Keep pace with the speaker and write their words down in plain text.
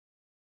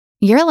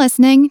You're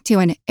listening to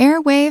an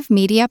Airwave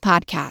Media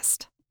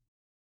Podcast.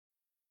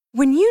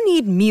 When you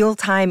need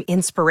mealtime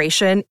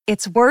inspiration,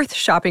 it's worth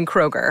shopping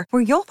Kroger,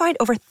 where you'll find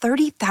over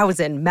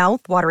 30,000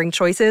 mouth-watering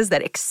choices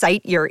that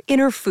excite your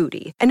inner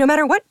foodie. And no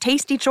matter what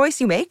tasty choice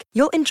you make,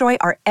 you'll enjoy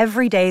our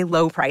everyday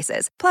low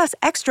prices, plus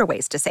extra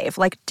ways to save,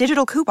 like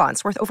digital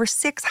coupons worth over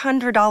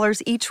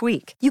 $600 each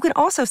week. You can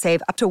also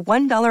save up to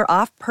 $1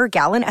 off per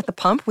gallon at the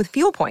pump with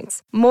fuel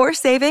points. More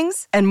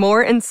savings and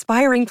more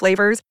inspiring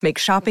flavors make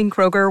shopping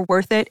Kroger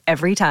worth it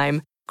every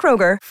time.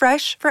 Kroger,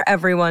 fresh for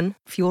everyone.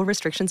 Fuel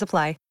restrictions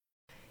apply.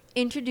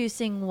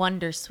 Introducing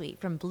Wondersuite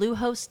from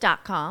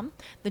Bluehost.com,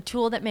 the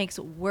tool that makes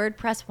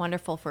WordPress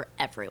wonderful for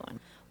everyone.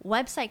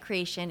 Website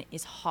creation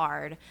is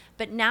hard,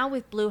 but now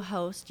with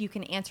Bluehost, you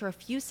can answer a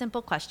few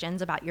simple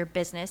questions about your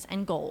business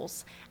and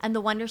goals, and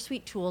the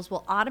Wondersuite tools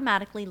will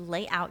automatically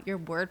lay out your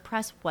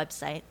WordPress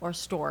website or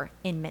store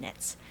in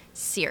minutes.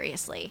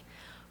 Seriously.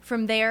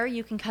 From there,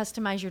 you can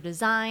customize your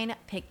design,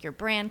 pick your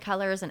brand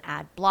colors, and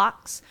add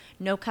blocks.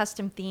 No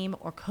custom theme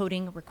or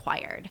coding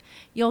required.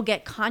 You'll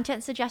get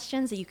content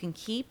suggestions that you can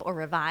keep or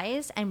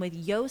revise, and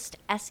with Yoast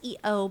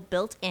SEO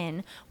built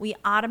in, we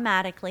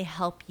automatically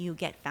help you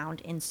get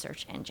found in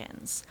search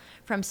engines.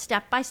 From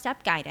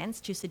step-by-step guidance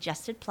to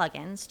suggested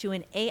plugins to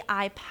an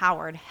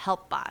AI-powered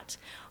help bot,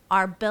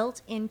 our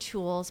built-in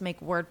tools make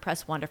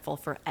WordPress wonderful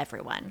for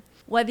everyone.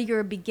 Whether you're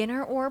a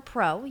beginner or a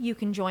pro, you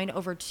can join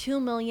over 2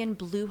 million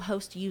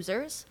Bluehost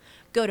users.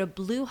 Go to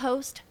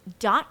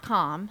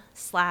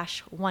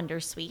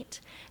bluehost.com/wondersuite.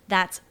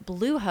 That's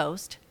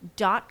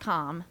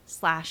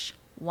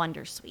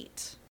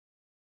bluehost.com/wondersuite.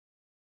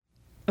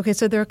 Okay,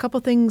 so there are a couple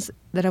things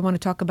that I want to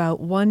talk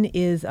about. One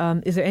is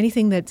there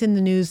anything that's in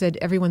the news that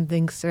everyone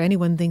thinks or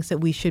anyone thinks that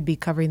we should be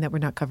covering that we're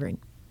not covering?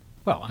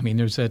 Well, I mean,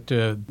 there's that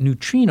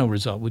neutrino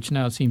result, which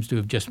now seems to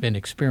have just been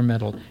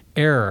experimental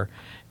error,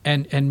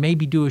 and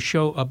maybe do a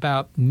show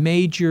about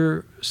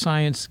major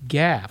science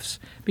gaffes,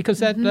 because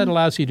that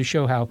allows you to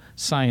show how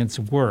science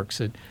works.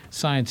 That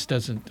science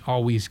doesn't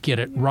always get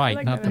it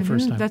right, not the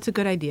first time. That's a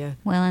good idea.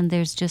 Well, and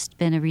there's just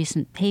been a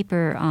recent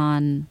paper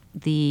on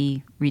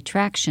the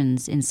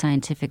retractions in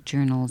scientific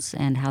journals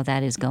and how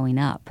that is going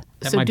up.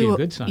 That might be a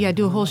good sign. Yeah,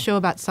 do a whole show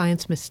about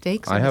science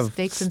mistakes. I have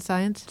mistakes in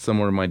science.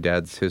 Somewhere in my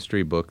dad's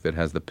history book that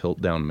has the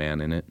Piltdown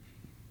Man in it.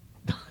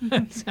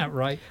 Is that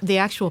right? The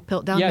actual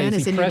Piltdown Man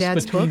is in your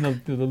dad's book? Yeah,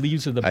 between the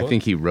leaves of the book? I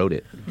think he wrote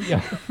it.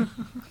 Yeah.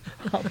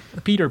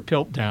 Peter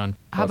Piltdown.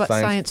 How about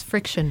science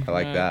friction? I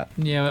like that.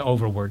 Yeah,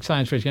 overworked.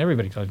 Science friction.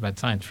 Everybody talks about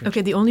science friction.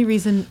 Okay, the only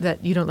reason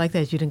that you don't like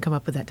that is you didn't come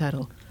up with that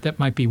title. That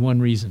might be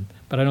one reason,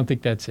 but I don't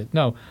think that's it.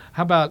 No.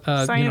 How about,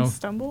 Science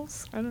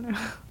stumbles? I don't know.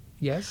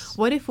 Yes.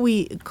 What if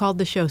we called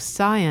the show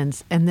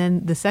Science, and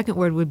then the second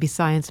word would be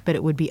science, but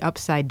it would be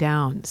upside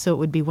down? So it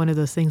would be one of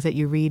those things that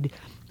you read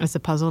as a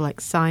puzzle, like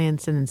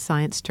science, and then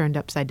science turned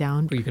upside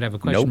down. Or you could have a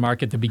question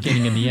mark at the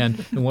beginning and the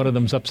end, and one of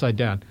them's upside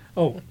down.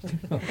 Oh.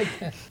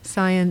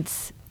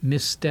 Science.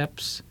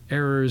 Missteps,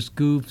 errors,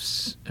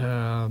 goofs,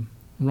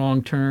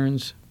 wrong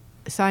turns.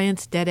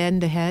 Science, dead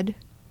end ahead.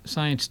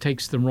 Science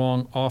takes the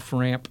wrong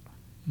off-ramp.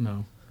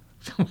 No.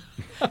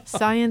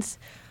 Science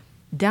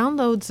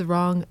downloads the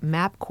wrong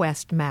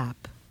MapQuest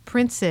map,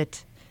 prints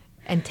it,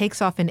 and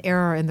takes off an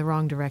error in the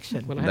wrong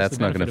direction. Well, that's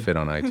not going to fit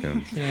on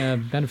iTunes. Yeah,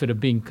 benefit of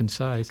being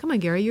concise. Come on,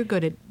 Gary, you're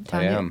good at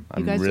telling it. I am.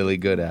 I'm really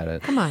good at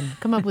it. Come on,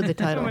 come up with the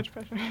title. So much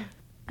pressure.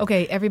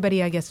 Okay,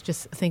 everybody, I guess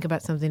just think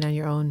about something on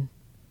your own,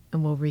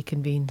 and we'll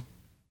reconvene.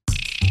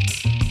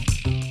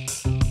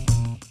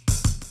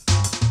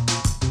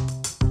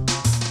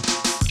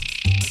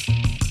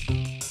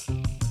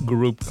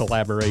 Group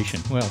collaboration.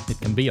 Well,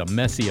 it can be a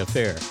messy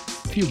affair.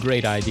 A few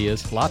great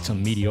ideas, lots of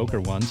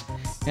mediocre ones,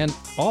 and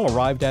all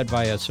arrived at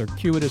via a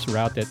circuitous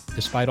route that,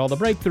 despite all the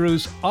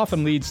breakthroughs,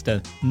 often leads to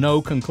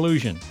no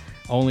conclusion,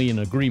 only an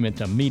agreement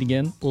to meet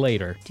again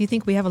later. Do you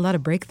think we have a lot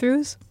of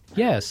breakthroughs?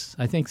 Yes,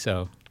 I think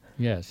so.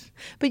 Yes.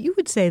 But you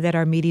would say that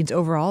our meetings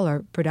overall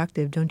are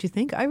productive, don't you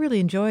think? I really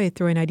enjoy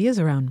throwing ideas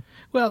around.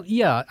 Well,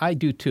 yeah, I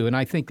do too, and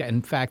I think that,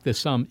 in fact, the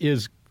sum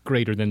is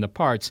greater than the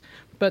parts.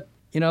 But,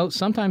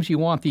 sometimes you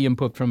want the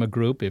input from a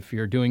group if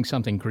you're doing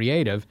something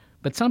creative,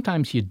 but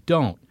sometimes you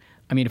don't.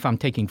 I mean, if I'm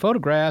taking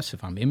photographs,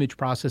 if I'm image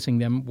processing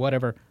them,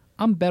 whatever,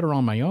 I'm better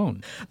on my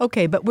own.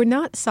 Okay, but we're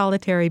not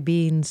solitary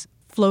beings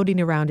floating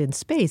around in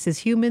space. As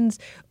humans,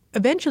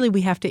 eventually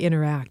we have to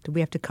interact. We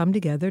have to come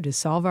together to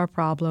solve our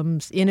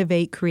problems,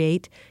 innovate,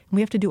 create, and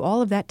we have to do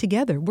all of that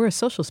together. We're a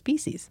social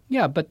species.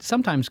 Yeah, but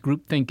sometimes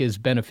groupthink is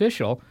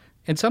beneficial,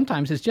 and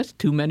sometimes it's just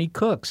too many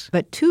cooks.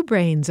 But 2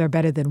 brains are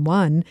better than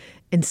 1.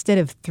 Instead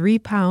of 3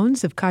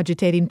 pounds of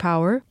cogitating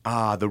power.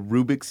 Ah, the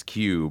Rubik's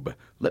Cube.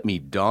 Let me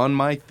don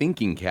my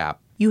thinking cap.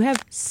 You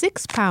have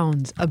 6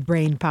 pounds of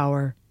brain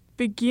power.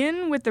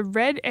 Begin with the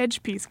red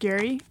edge piece,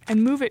 Gary,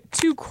 and move it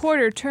 2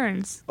 quarter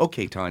turns.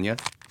 Okay, Tanya.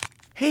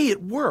 Hey,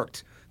 it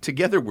worked.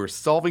 Together we're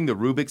solving the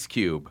Rubik's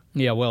Cube.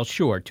 Yeah, well,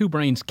 sure. 2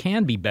 brains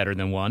can be better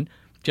than 1,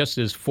 just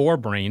as 4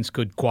 brains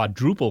could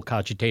quadruple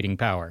cogitating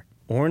power.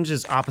 Orange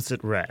is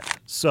opposite red.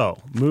 So,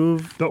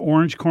 move... the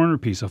orange corner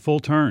piece a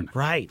full turn.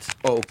 Right.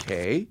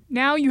 Okay.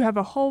 Now you have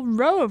a whole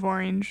row of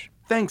orange.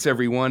 Thanks,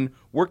 everyone.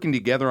 Working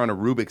together on a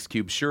Rubik's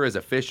Cube sure is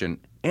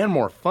efficient and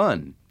more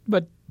fun.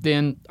 But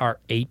then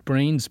are 8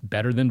 brains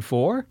better than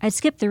 4? I'd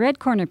skip the red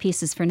corner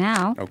pieces for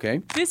now.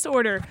 Okay. This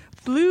order: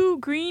 blue,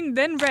 green,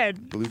 then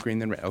red. Blue, green,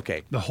 then red.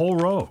 Okay. The whole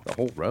row. The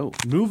whole row.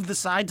 Move the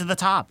side to the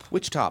top.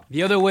 Which top?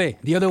 The other way.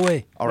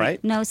 All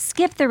right. No,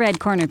 skip the red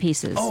corner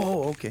pieces.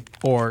 Oh, okay.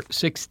 Or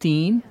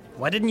 16?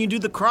 Why didn't you do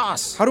the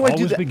cross? How do I do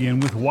Always that? begin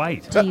with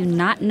white. Do you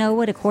not know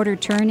what a quarter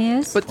turn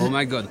is? But Oh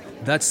my god,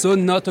 that's so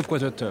not a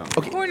quarter turn.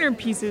 Corner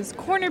pieces,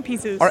 corner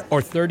pieces.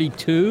 Or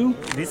 32?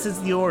 This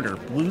is the order.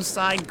 Blue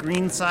side,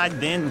 green side,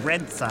 then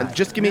red side.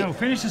 just give me... Now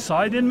finish the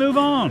side, then move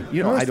on.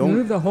 You know, I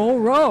don't... the whole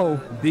row.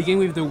 Begin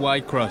with the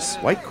white cross.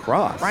 White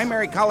cross.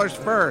 Primary colors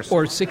first.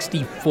 Or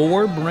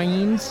 64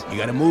 brains? You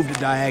gotta move the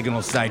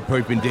diagonal side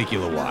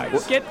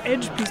perpendicular-wise. Get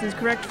edge pieces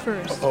correct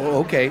first. Oh,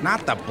 okay.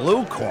 Not the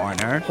blue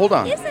corner. Hold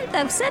on. Isn't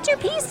the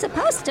centerpiece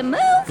supposed to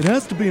move? It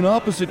has to be an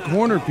opposite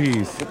corner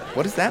piece.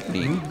 What does that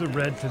mean? Move the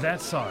red to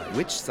that side.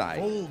 Which side?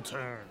 Full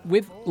turn.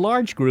 With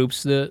large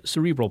groups, the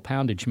cerebral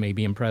poundage may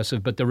be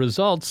impressive, but the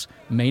results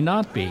may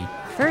not be.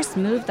 First,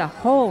 move the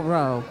whole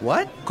row.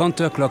 What?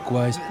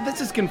 Counterclockwise.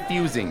 This is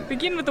confusing.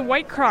 Begin with the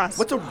white cross.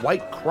 What's a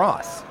white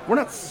cross? We're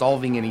not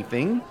solving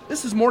anything.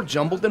 This is more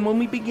jumbled than when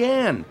we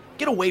began.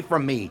 Get away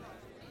from me.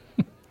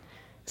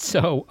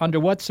 So, under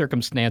what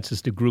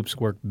circumstances do groups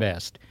work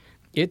best?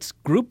 It's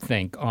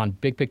Groupthink on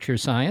Big Picture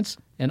Science,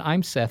 and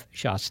I'm Seth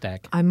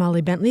Shostak. I'm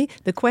Molly Bentley.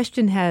 The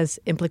question has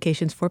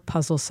implications for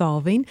puzzle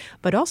solving,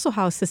 but also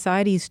how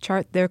societies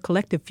chart their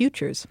collective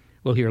futures.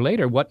 We'll hear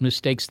later what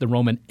mistakes the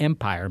Roman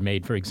Empire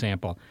made, for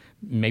example.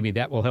 Maybe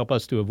that will help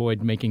us to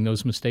avoid making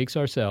those mistakes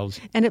ourselves.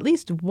 And at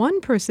least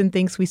one person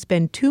thinks we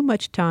spend too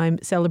much time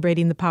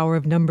celebrating the power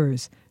of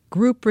numbers.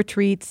 Group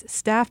retreats,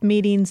 staff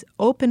meetings,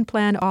 open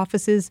plan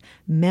offices,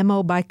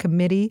 memo by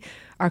committee.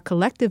 Our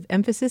collective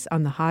emphasis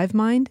on the hive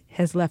mind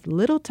has left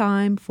little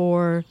time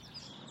for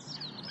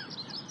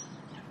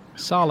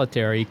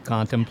solitary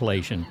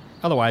contemplation,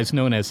 otherwise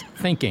known as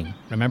thinking.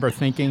 Remember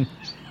thinking?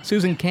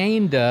 Susan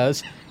Cain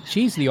does.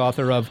 She's the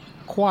author of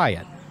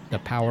Quiet, The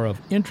Power of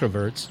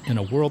Introverts in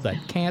a World That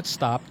Can't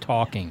Stop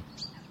Talking.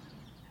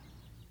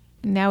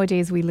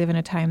 Nowadays, we live in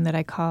a time that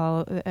I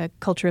call a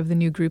culture of the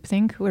new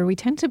groupthink, where we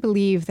tend to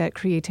believe that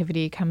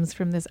creativity comes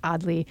from this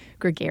oddly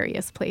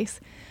gregarious place.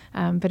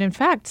 But in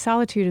fact,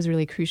 solitude is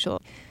really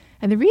crucial.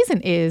 And the reason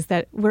is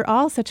that we're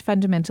all such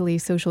fundamentally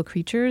social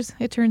creatures,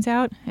 it turns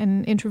out,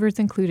 and introverts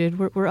included.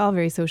 We're all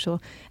very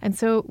social. And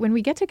so when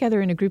we get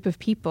together in a group of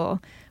people,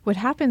 what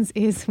happens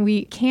is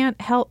we can't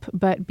help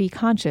but be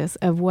conscious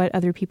of what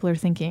other people are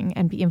thinking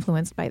and be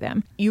influenced by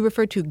them. You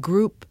refer to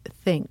group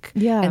think.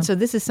 Yeah. And so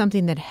this is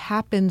something that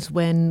happens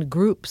when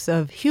groups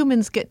of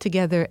humans get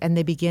together and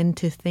they begin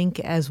to think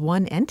as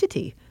one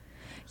entity.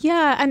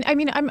 Yeah, and I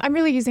mean, I'm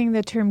really using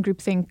the term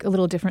groupthink a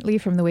little differently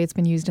from the way it's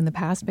been used in the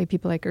past by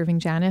people like Irving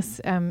Janis.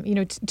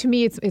 To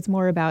me, it's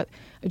more about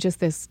just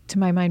this, to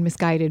my mind,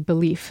 misguided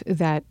belief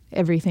that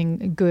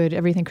everything good,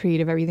 everything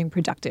creative, everything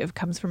productive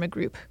comes from a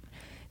group.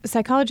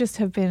 Psychologists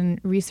have been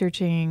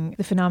researching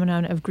the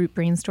phenomenon of group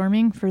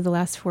brainstorming for the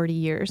last 40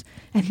 years,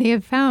 and they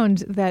have found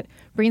that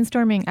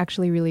brainstorming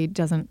actually really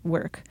doesn't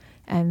work,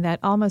 and that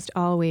almost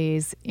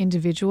always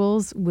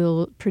individuals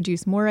will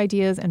produce more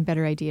ideas and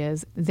better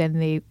ideas than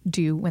they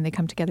do when they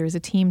come together as a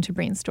team to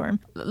brainstorm.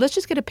 Let's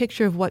just get a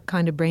picture of what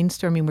kind of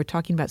brainstorming we're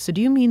talking about. So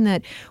do you mean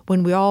that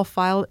when we all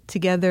file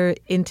together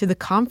into the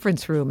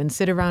conference room and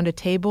sit around a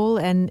table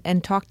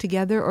and talk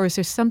together, or is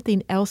there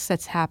something else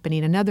that's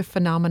happening, another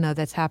phenomena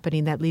that's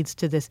happening that leads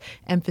to this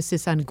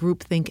emphasis on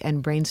groupthink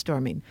and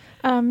brainstorming?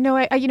 No,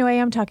 I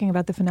am talking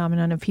about the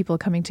phenomenon of people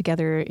coming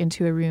together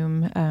into a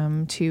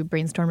room to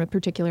brainstorm a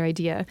particular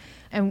idea.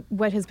 And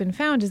what has been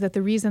found is that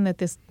the reason that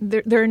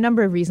there are a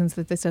number of reasons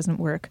that this doesn't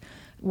work.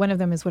 One of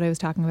them is what I was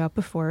talking about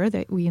before,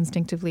 that we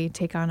instinctively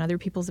take on other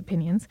people's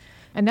opinions.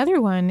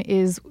 Another one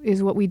is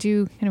what we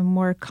do kind of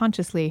more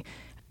consciously.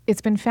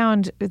 It's been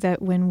found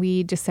that when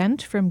we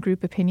dissent from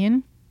group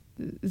opinion,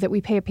 that we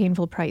pay a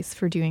painful price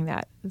for doing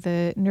that.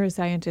 The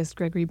neuroscientist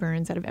Gregory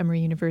Burns out of Emory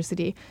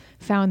University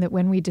found that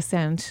when we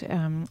dissent,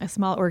 a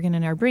small organ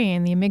in our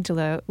brain, the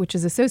amygdala, which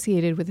is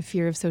associated with the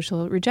fear of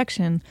social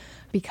rejection,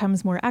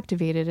 becomes more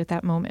activated at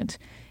that moment.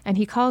 And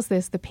he calls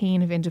this the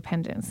pain of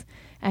independence.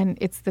 And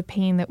it's the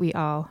pain that we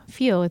all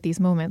feel at these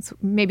moments,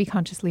 maybe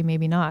consciously,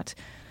 maybe not.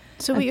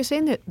 So what you're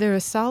saying that there are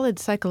solid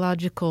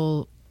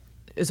psychological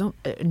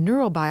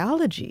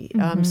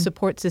neurobiology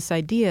supports this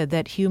idea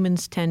that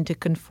humans tend to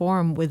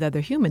conform with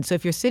other humans. So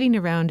if you're sitting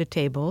around a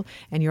table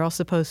and you're all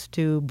supposed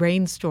to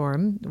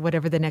brainstorm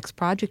whatever the next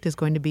project is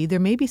going to be, there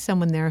may be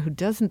someone there who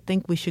doesn't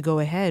think we should go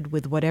ahead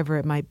with whatever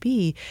it might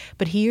be,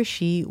 but he or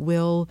she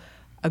will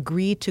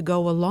agree to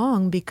go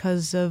along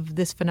because of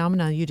this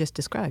phenomenon you just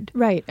described.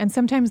 Right. And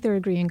sometimes they're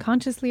agreeing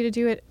consciously to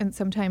do it, and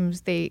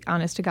sometimes they,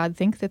 honest to God,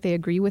 think that they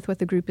agree with what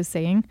the group is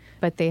saying,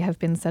 but they have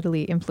been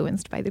subtly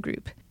influenced by the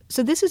group.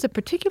 So this is a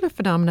particular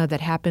phenomena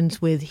that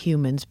happens with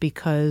humans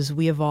because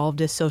we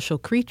evolved as social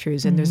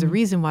creatures, and there's a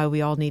reason why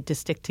we all need to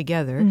stick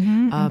together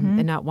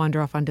and not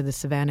wander off onto the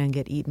savannah and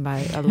get eaten by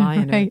a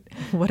lion Right.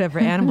 or whatever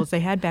animals they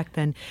had back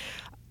then.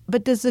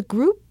 But does the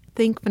group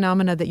think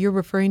phenomena that you're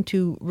referring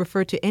to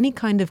refer to any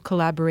kind of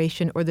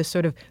collaboration or the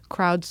sort of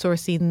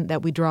crowdsourcing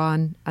that we draw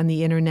on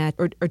the internet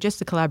or just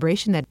the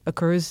collaboration that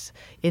occurs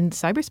in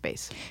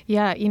cyberspace?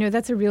 Yeah,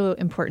 that's a real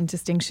important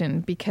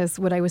distinction because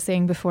what I was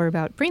saying before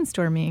about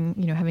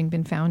brainstorming, having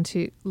been found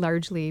to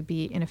largely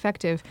be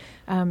ineffective,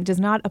 does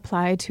not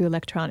apply to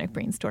electronic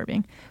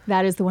brainstorming.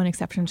 That is the one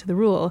exception to the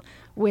rule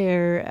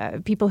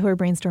where people who are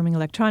brainstorming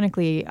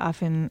electronically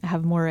often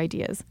have more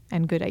ideas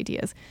and good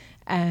ideas.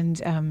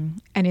 And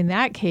in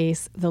that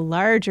case, the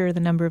larger the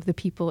number of the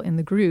people in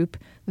the group,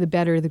 the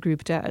better the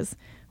group does,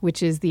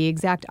 which is the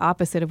exact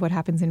opposite of what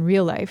happens in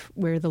real life,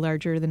 where the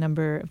larger the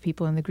number of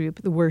people in the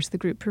group, the worse the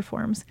group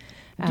performs.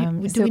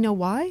 Do we know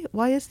why?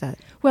 Why is that?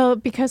 Well,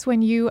 because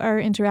when you are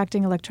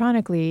interacting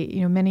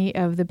electronically, many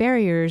of the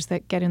barriers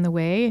that get in the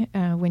way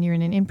when you're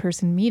in an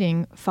in-person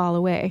meeting fall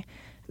away.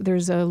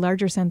 There's a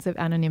larger sense of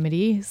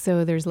anonymity,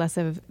 so there's less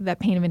of that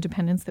pain of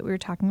independence that we were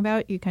talking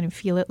about. You kind of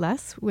feel it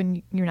less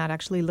when you're not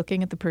actually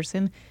looking at the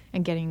person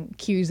and getting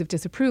cues of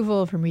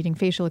disapproval from reading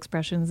facial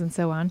expressions and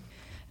so on.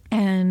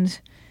 And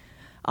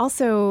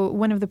also,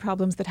 one of the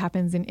problems that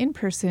happens in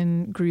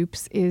in-person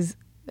groups is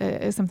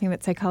something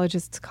that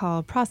psychologists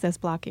call process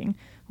blocking,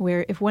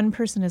 where if one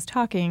person is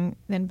talking,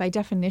 then by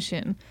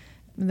definition,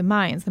 the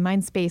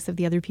mind space of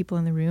the other people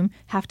in the room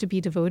have to be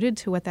devoted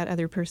to what that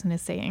other person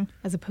is saying,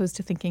 as opposed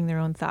to thinking their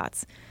own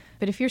thoughts.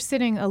 But if you're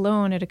sitting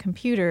alone at a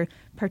computer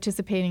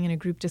participating in a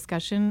group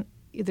discussion,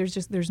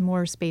 there's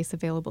more space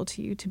available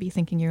to you to be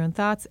thinking your own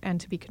thoughts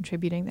and to be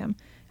contributing them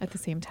at the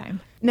same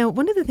time. Now,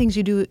 one of the things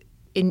you do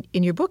in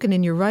your book and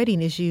in your writing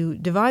is you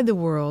divide the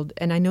world,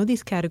 and I know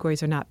these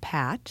categories are not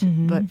pat,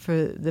 but for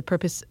the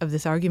purpose of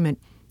this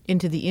argument,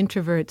 into the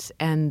introverts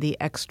and the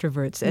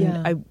extroverts.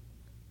 And I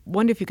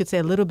wonder if you could say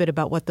a little bit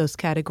about what those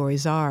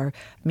categories are.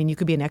 I mean, you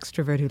could be an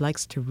extrovert who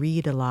likes to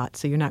read a lot,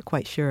 so you're not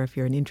quite sure if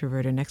you're an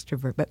introvert or an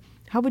extrovert. But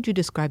how would you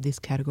describe these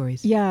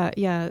categories?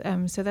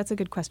 Yeah. So that's a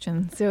good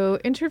question. So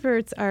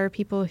introverts are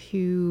people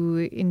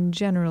who, in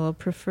general,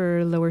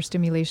 prefer lower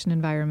stimulation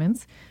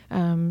environments.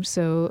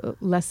 So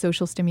less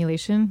social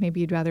stimulation. Maybe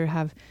you'd rather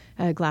have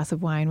a glass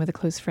of wine with a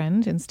close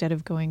friend instead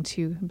of going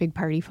to a big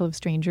party full of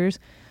strangers.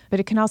 But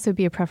it can also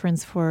be a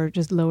preference for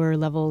just lower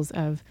levels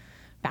of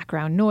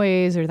background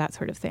noise or that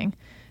sort of thing.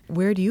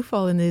 Where do you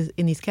fall in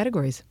these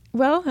categories?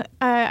 Well,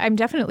 I'm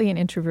definitely an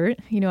introvert.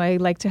 I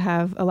like to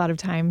have a lot of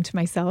time to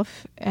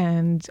myself.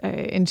 And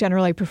in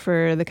general, I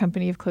prefer the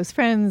company of close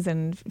friends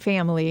and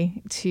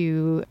family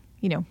to,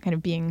 kind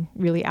of being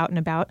really out and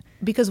about.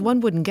 Because one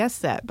wouldn't guess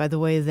that by the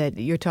way that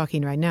you're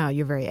talking right now.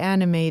 You're very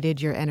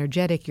animated, you're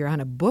energetic, you're on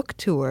a book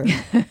tour.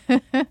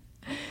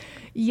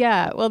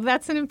 Yeah, well,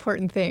 that's an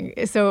important thing.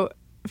 So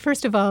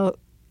first of all,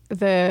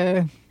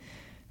 the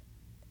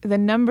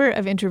number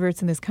of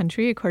introverts in this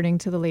country, according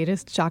to the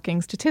latest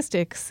shocking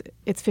statistics,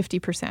 it's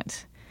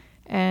 50%.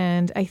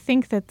 And I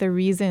think that the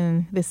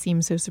reason this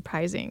seems so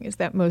surprising is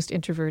that most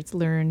introverts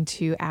learn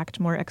to act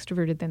more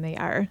extroverted than they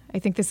are. I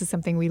think this is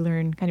something we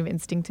learn kind of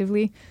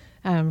instinctively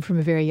from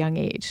a very young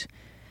age.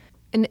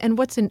 And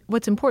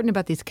what's important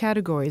about these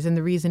categories, and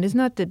the reason is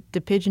not to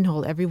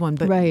pigeonhole everyone,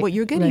 but what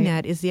you're getting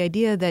at is the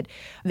idea that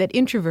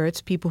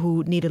introverts, people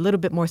who need a little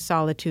bit more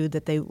solitude,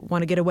 that they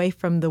want to get away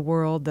from the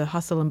world, the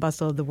hustle and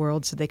bustle of the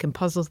world, so they can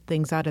puzzle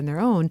things out on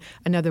their own.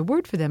 Another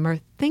word for them are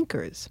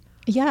thinkers.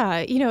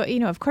 Yeah,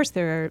 of course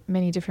there are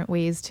many different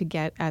ways to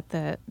get at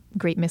the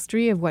great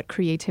mystery of what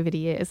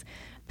creativity is.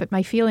 But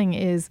my feeling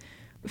is,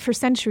 for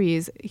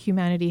centuries,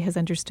 humanity has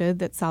understood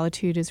that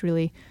solitude is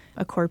really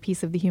a core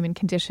piece of the human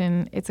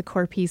condition. It's a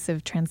core piece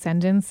of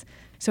transcendence.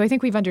 So I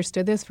think we've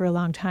understood this for a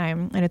long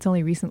time, and it's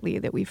only recently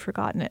that we've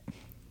forgotten it.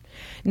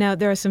 Now,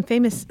 there are some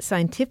famous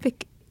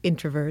scientific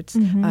introverts.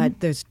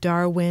 There's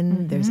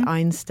Darwin, there's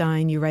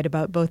Einstein. You write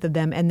about both of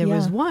them. And there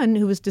was one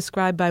who was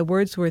described by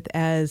Wordsworth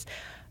as,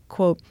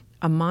 quote,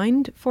 a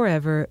mind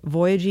forever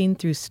voyaging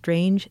through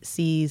strange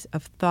seas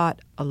of thought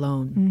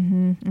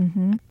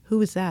alone. Who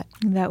was that?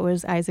 That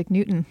was Isaac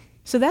Newton.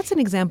 So that's an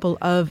example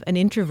of an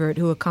introvert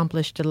who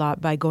accomplished a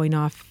lot by going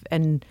off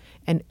and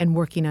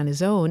working on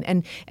his own.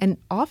 And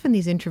often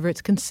these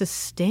introverts can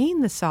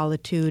sustain the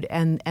solitude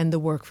and the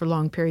work for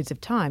long periods of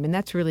time. And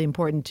that's really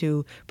important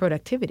to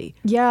productivity.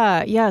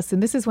 Yes.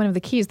 And this is one of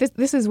the keys.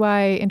 This is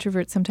why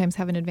introverts sometimes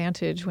have an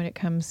advantage when it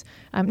comes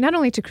not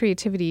only to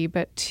creativity,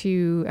 but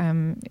to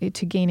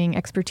gaining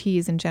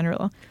expertise in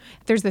general.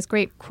 There's this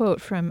great quote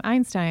from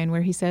Einstein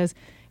where he says,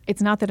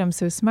 "It's not that I'm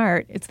so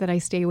smart, it's that I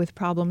stay with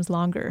problems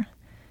longer."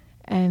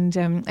 And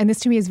this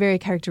to me is very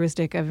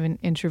characteristic of an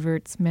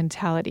introvert's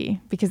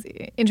mentality, because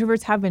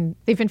introverts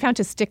they've been found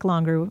to stick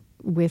longer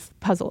with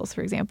puzzles,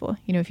 for example.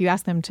 If you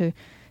ask them to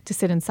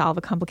sit and solve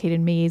a complicated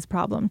maze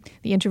problem,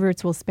 the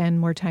introverts will spend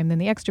more time than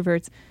the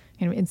extroverts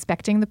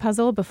inspecting the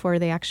puzzle before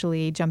they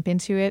actually jump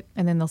into it,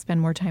 and then they'll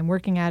spend more time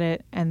working at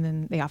it, and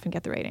then they often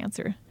get the right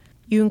answer.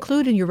 You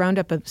include in your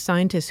roundup of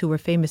scientists who were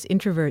famous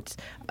introverts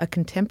a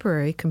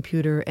contemporary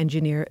computer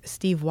engineer,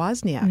 Steve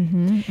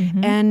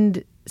Wozniak,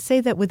 and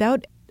say that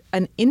without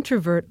an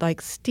introvert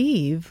like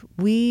Steve,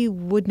 we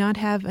would not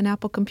have an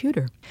Apple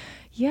computer.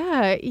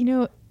 Yeah,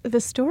 the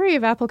story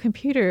of Apple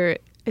Computer,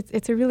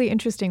 it's a really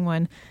interesting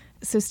one.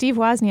 So Steve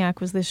Wozniak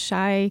was this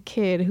shy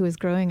kid who was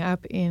growing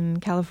up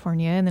in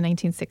California in the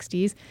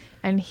 1960s,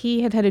 and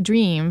he had a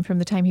dream from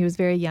the time he was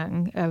very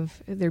young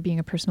of there being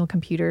a personal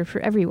computer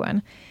for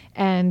everyone.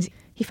 And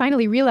he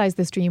finally realized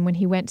this dream when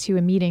he went to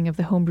a meeting of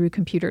the Homebrew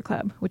Computer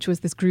Club, which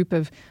was this group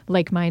of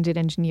like-minded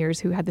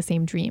engineers who had the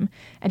same dream.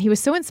 And he was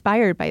so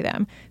inspired by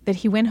them that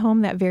he went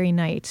home that very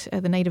night,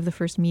 the night of the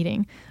first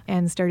meeting,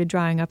 and started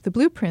drawing up the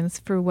blueprints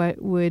for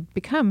what would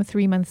become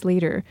 3 months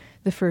later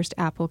the first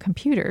Apple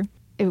computer,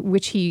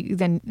 which he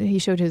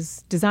showed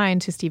his design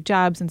to Steve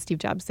Jobs, and Steve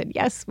Jobs said,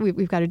 yes,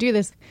 we've got to do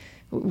this.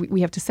 We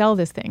have to sell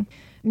this thing.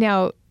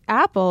 Now,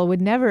 Apple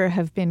would never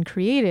have been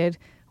created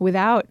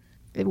without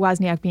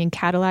Wozniak being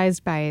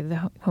catalyzed by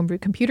the Homebrew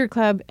Computer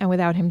Club and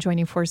without him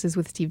joining forces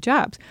with Steve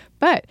Jobs.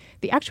 But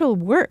the actual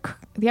work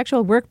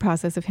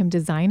process of him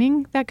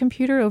designing that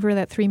computer over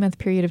that 3-month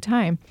period of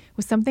time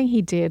was something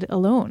he did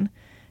alone.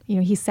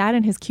 He sat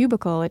in his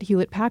cubicle at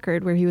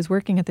Hewlett-Packard, where he was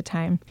working at the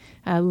time,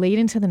 late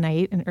into the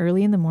night and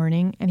early in the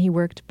morning, and he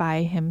worked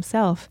by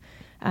himself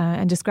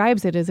and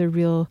describes it as a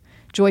real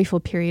joyful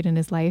period in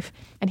his life.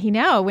 And he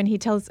now, when he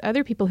tells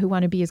other people who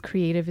want to be as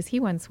creative as he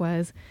once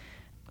was,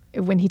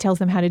 when he tells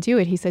them how to do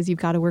it, he says, you've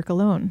got to work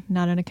alone,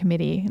 not on a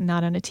committee,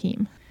 not on a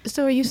team.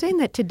 So are you saying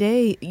that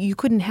today you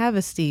couldn't have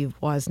a Steve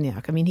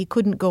Wozniak? I mean, he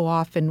couldn't go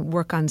off and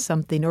work on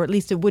something, or at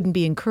least it wouldn't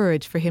be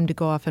encouraged for him to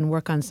go off and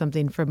work on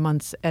something for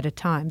months at a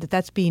time,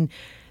 that's being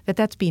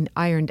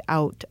ironed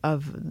out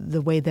of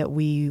the way that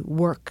we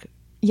work.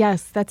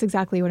 Yes, that's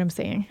exactly what I'm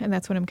saying, and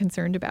that's what I'm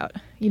concerned about.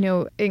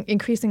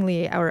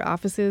 Increasingly our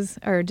offices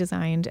are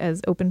designed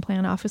as open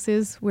plan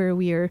offices where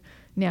we are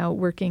now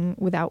working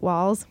without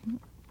walls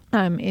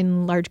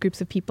in large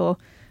groups of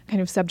people,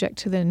 kind of subject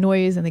to the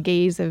noise and the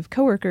gaze of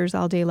coworkers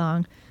all day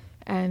long.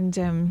 And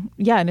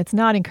and it's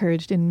not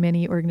encouraged in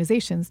many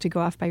organizations to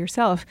go off by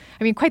yourself.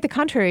 I mean, quite the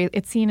contrary.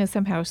 It's seen as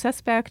somehow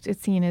suspect.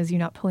 It's seen as you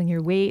not pulling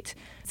your weight.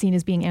 It's seen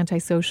as being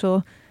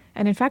antisocial.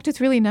 And in fact, it's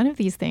really none of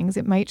these things.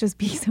 It might just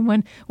be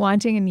someone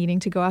wanting and needing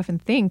to go off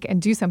and think and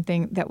do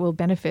something that will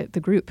benefit the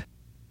group.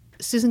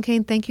 Susan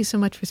Cain, thank you so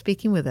much for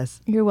speaking with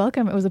us. You're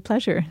welcome. It was a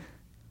pleasure.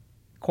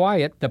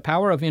 Quiet, The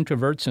Power of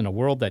Introverts in a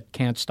World That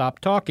Can't Stop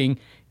Talking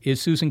is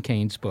Susan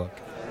Cain's book.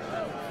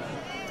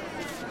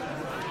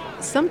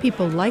 Some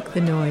people like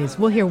the noise.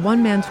 We'll hear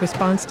one man's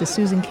response to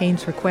Susan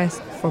Cain's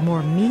request for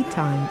more me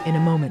time in a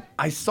moment.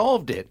 I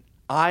solved it.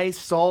 I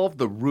solved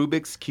the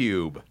Rubik's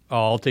Cube.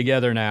 All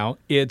together now,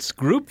 it's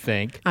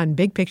Groupthink on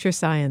Big Picture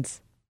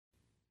Science.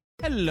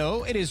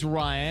 Hello, it is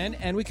Ryan,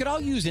 and we could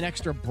all use an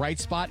extra bright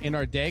spot in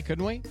our day,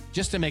 couldn't we?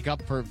 Just to make up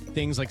for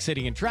things like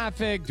sitting in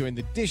traffic, doing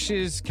the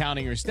dishes,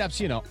 counting your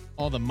steps,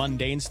 all the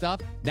mundane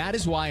stuff. That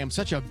is why I'm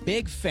such a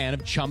big fan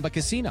of Chumba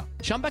Casino.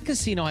 Chumba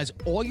Casino has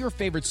all your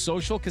favorite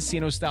social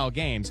casino-style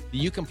games that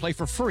you can play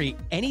for free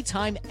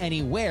anytime,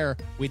 anywhere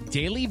with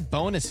daily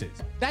bonuses.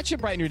 That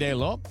should brighten your day a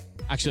little.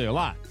 Actually, a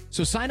lot.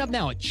 So sign up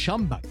now at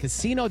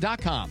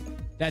ChumbaCasino.com.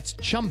 That's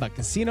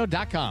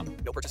ChumbaCasino.com.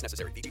 No purchase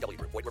necessary. VGW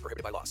Group. Void where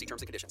prohibited by law. See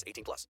terms and conditions.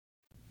 18+.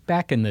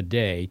 Back in the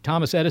day,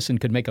 Thomas Edison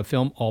could make a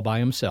film all by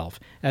himself,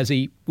 as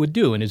he would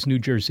do in his New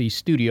Jersey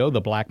studio,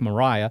 the Black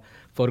Mariah,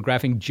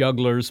 photographing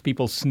jugglers,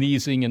 people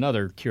sneezing, and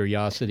other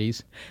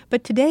curiosities.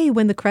 But today,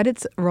 when the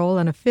credits roll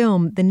on a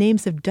film, the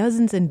names of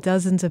dozens and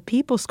dozens of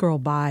people scroll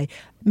by,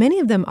 many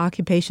of them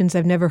occupations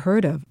I've never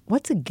heard of.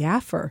 What's a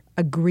gaffer?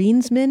 A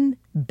greensman?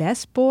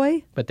 Best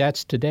boy? But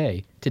that's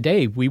today.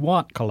 Today, we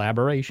want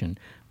collaboration.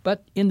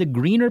 But in the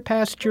greener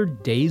pasture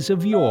days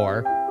of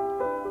yore,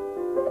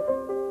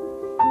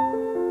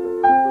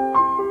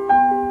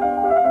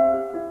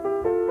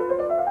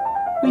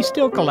 we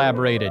still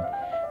collaborated.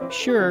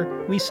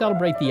 Sure, we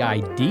celebrate the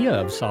idea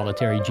of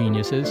solitary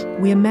geniuses.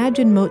 We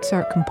imagine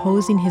Mozart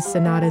composing his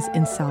sonatas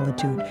in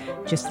solitude.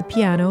 Just the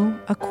piano,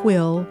 a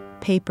quill,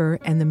 paper,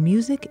 and the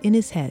music in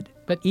his head.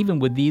 But even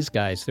with these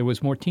guys, there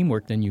was more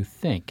teamwork than you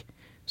think.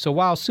 So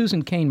while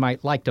Susan Cain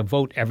might like to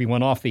vote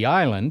everyone off the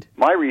island,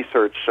 my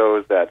research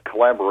shows that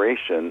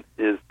collaboration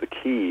is the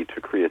key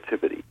to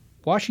creativity.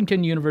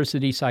 Washington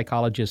University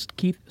psychologist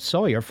Keith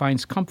Sawyer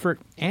finds comfort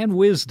and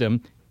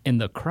wisdom in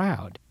the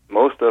crowd.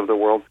 Most of the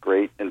world's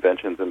great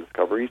inventions and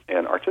discoveries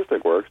and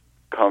artistic works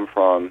come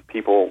from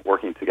people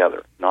working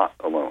together, not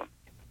alone.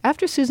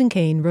 After Susan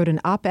Cain wrote an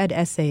op-ed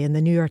essay in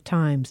the New York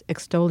Times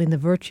extolling the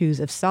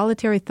virtues of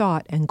solitary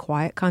thought and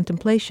quiet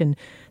contemplation,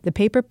 the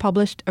paper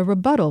published a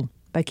rebuttal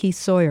by Keith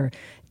Sawyer.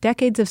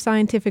 Decades of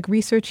scientific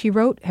research, he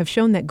wrote, have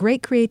shown that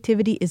great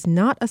creativity is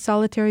not a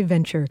solitary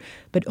venture,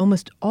 but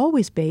almost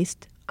always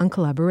based on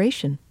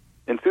collaboration.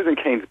 In Susan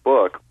Cain's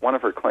book, one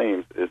of her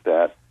claims is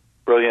that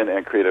brilliant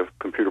and creative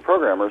computer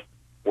programmers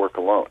work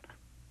alone.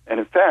 And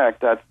in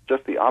fact, that's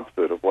just the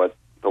opposite of what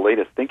the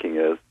latest thinking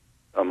is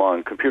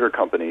among computer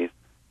companies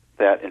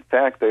that, in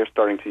fact, they're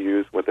starting to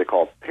use what they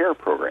call pair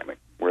programming,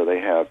 where they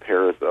have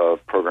pairs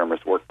of programmers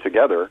work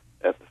together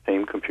at the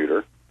same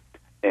computer,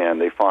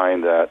 and they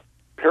find that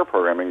pair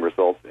programming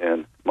results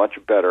in much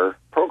better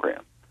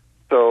programs.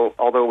 So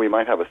although we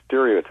might have a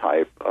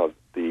stereotype of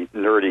the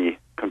nerdy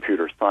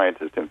computer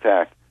scientist, in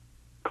fact,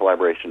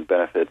 collaboration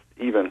benefits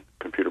even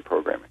computer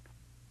programming.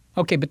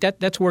 Okay, but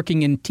that's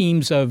working in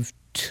teams of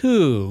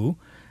two.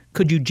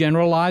 Could you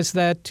generalize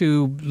that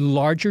to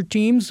larger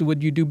teams?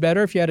 Would you do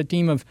better if you had a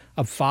team of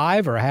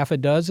 5 or half a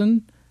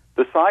dozen?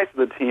 The size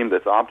of the team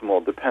that's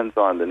optimal depends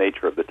on the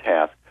nature of the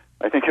task.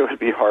 I think it would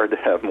be hard to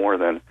have more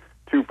than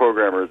 2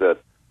 programmers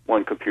at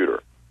one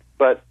computer.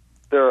 But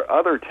there are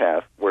other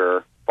tasks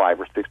where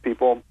 5 or 6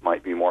 people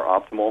might be more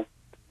optimal.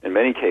 In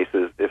many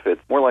cases, if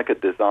it's more like a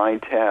design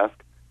task,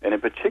 and in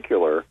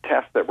particular,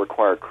 tasks that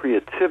require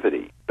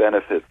creativity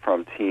benefit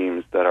from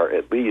teams that are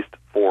at least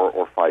 4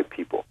 or 5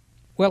 people.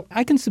 Well,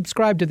 I can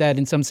subscribe to that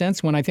in some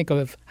sense when I think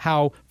of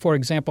how, for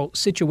example,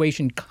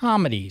 situation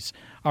comedies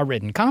are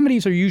written.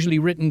 Comedies are usually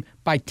written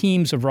by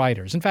teams of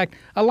writers. In fact,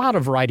 a lot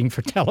of writing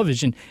for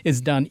television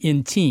is done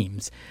in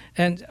teams.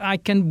 And I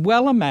can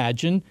well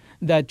imagine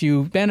that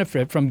you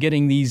benefit from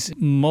getting these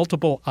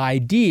multiple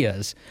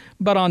ideas.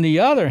 But on the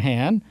other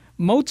hand,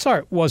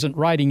 Mozart wasn't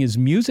writing his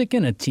music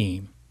in a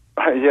team.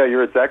 Yeah,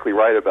 you're exactly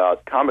right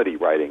about comedy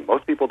writing.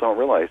 Most people don't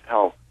realize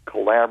how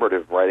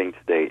collaborative writing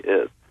today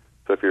is.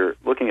 So if you're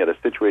looking at a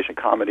situation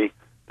comedy,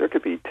 there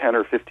could be 10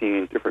 or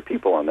 15 different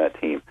people on that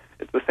team.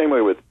 It's the same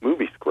way with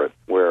movie scripts,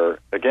 where,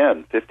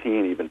 again,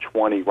 15, even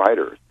 20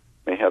 writers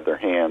may have their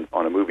hands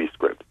on a movie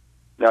script.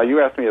 Now,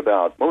 you asked me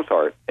about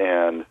Mozart,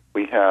 and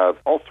we have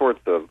all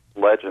sorts of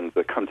legends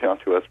that come down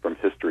to us from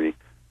history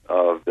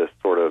of this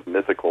sort of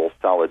mythical,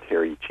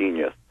 solitary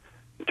genius.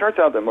 It turns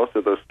out that most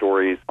of those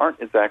stories aren't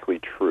exactly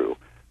true.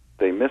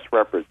 They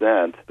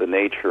misrepresent the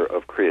nature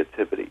of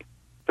creativity.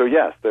 So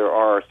yes, there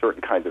are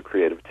certain kinds of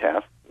creative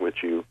tasks which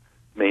you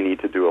may need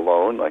to do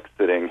alone, like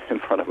sitting in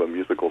front of a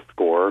musical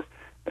score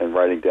and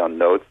writing down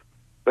notes.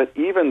 But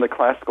even the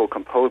classical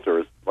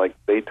composers like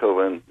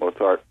Beethoven,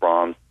 Mozart,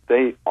 Brahms,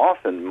 they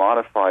often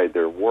modified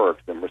their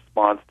works in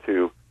response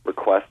to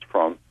requests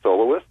from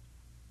soloists.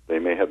 They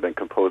may have been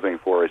composing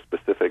for a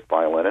specific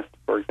violinist,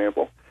 for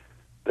example.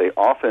 They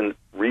often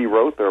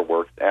rewrote their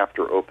works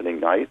after opening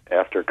night,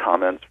 after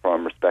comments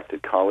from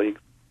respected colleagues.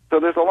 So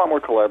there's a lot more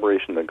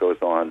collaboration that goes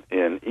on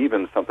in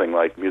even something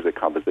like music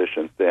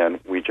composition than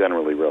we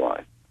generally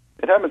realize.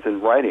 It happens in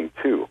writing,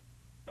 too.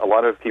 A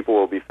lot of people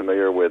will be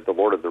familiar with The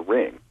Lord of the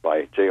Rings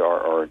by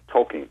J.R.R.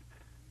 Tolkien.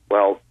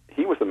 Well,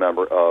 he was a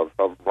member of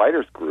a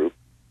writers group.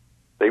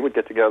 They would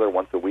get together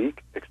once a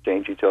week,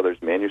 exchange each other's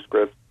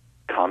manuscripts,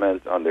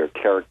 comment on their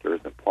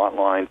characters and plot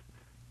lines,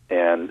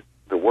 and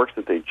the works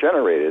that they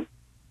generated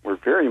were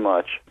very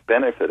much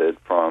benefited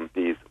from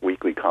these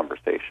weekly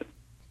conversations.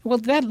 Well,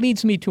 that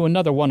leads me to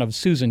another one of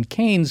Susan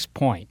Cain's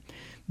point,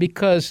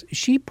 because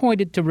she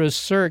pointed to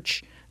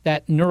research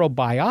that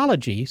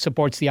neurobiology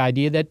supports the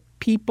idea that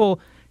people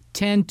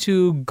tend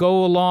to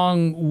go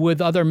along with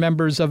other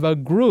members of a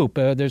group.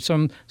 There's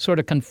some sort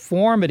of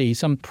conformity,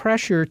 some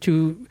pressure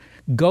to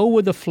go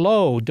with the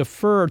flow,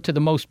 defer to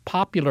the most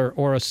popular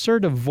or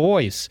assertive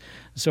voice,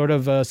 sort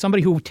of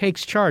somebody who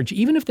takes charge.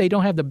 Even if they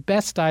don't have the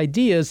best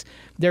ideas,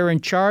 they're in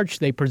charge,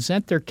 they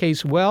present their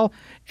case well,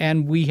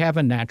 and we have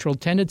a natural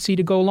tendency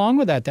to go along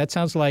with that. That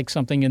sounds like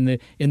something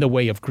in the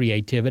way of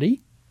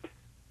creativity.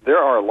 There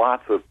are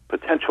lots of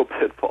potential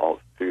pitfalls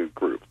to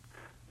groups,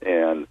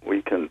 and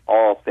we can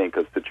all think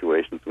of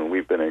situations when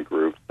we've been in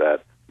groups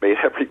that made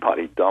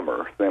everybody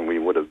dumber than we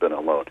would have been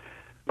alone.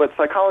 But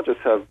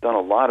psychologists have done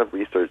a lot of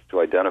research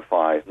to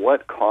identify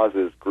what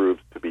causes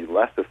groups to be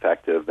less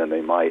effective than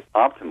they might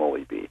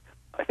optimally be.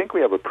 I think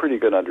we have a pretty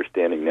good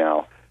understanding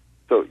now.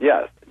 So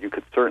yes, you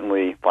could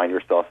certainly find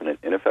yourself in an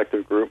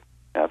ineffective group.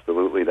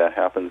 Absolutely, that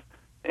happens.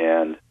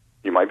 And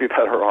you might be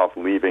better off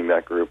leaving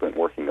that group and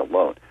working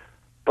alone.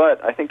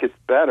 But I think it's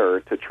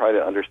better to try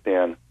to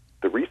understand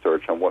the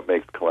research on what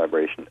makes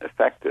collaboration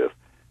effective,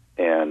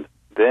 and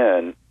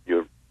then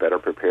you're better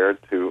prepared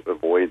to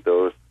avoid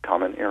those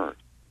common errors.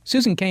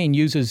 Susan Cain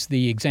uses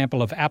the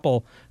example of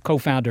Apple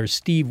co-founder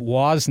Steve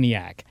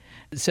Wozniak.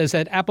 It says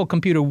that Apple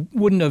Computer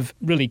wouldn't have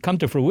really come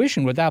to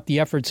fruition without the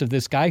efforts of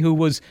this guy who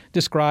was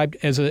described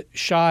as a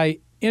shy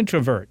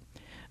introvert.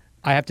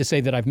 I have to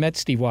say that I've met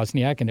Steve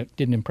Wozniak, and it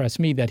didn't impress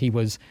me that he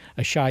was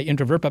a shy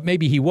introvert, but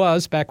maybe he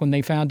was back when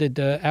they founded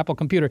Apple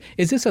Computer.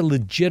 Is this a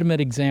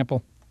legitimate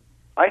example?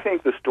 I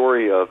think the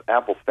story of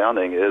Apple's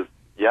founding is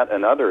yet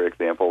another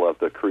example of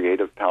the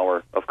creative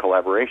power of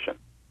collaboration.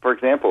 For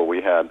example,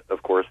 we had,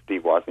 of course,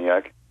 Steve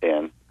Wozniak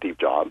and Steve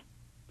Jobs.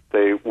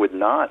 They would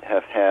not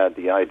have had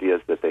the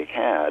ideas that they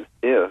had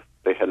if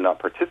they had not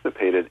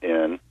participated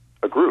in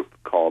a group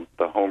called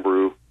the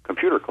Homebrew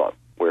Computer Club,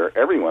 where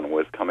everyone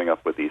was coming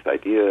up with these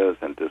ideas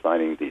and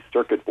designing these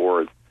circuit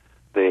boards.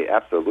 They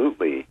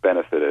absolutely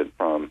benefited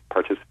from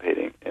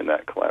participating in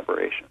that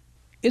collaboration.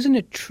 Isn't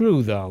it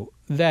true, though,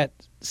 that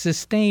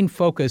sustained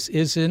focus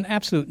is an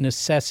absolute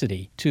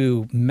necessity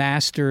to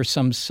master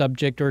some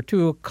subject or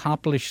to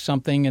accomplish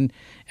something,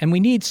 and we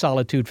need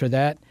solitude for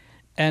that?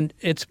 And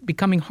it's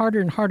becoming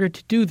harder and harder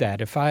to do that.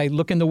 If I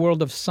look in the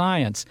world of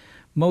science,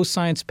 most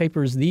science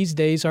papers these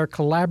days are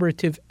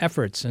collaborative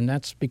efforts, and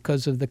that's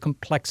because of the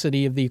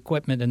complexity of the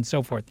equipment and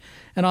so forth.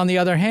 And on the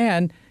other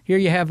hand, here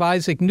you have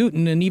Isaac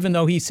Newton, and even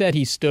though he said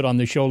he stood on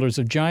the shoulders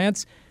of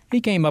giants, he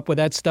came up with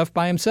that stuff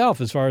by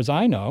himself, as far as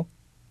I know.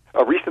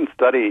 A recent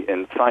study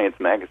in Science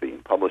magazine,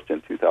 published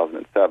in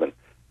 2007,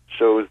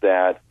 shows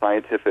that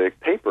scientific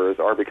papers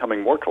are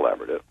becoming more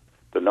collaborative.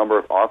 The number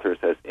of authors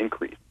has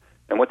increased.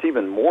 And what's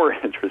even more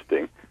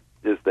interesting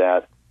is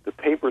that the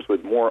papers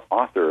with more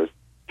authors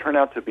turn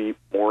out to be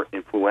more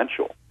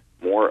influential.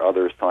 More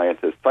other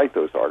scientists cite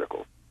those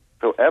articles.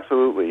 So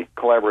absolutely,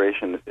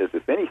 collaboration is,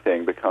 if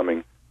anything,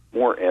 becoming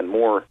more and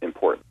more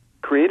important.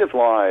 Creative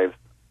lives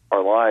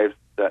are lives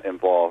that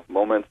involve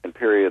moments and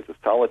periods of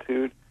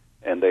solitude,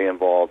 and they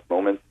involve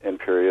moments and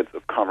periods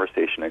of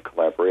conversation and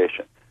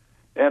collaboration.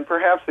 And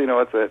perhaps,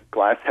 it's a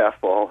glass half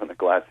full and a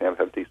glass half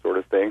empty sort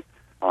of thing.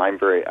 I'm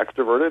very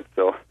extroverted,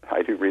 so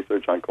I do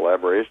research on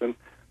collaboration.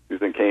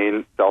 Susan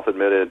Cain,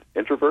 self-admitted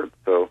introvert,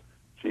 so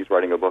she's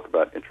writing a book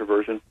about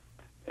introversion.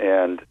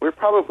 And we're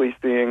probably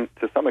seeing,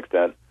 to some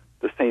extent,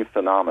 the same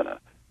phenomena.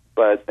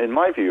 But in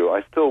my view,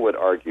 I still would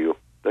argue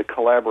that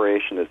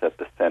collaboration is at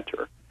the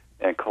center,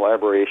 and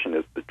collaboration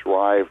is the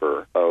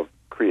driver of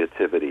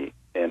creativity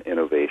and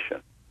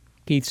innovation.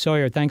 Keith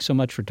Sawyer, thanks so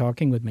much for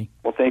talking with me.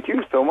 Well, thank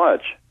you so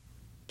much.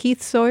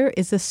 Keith Sawyer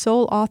is the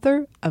sole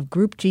author of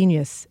Group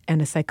Genius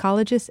and a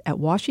psychologist at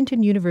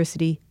Washington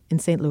University in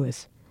St.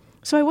 Louis.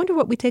 So I wonder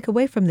what we take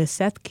away from this,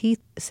 Seth.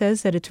 Keith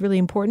says that it's really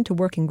important to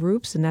work in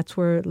groups, and that's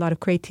where a lot of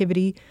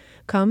creativity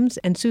comes.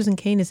 And Susan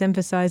Cain is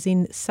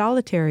emphasizing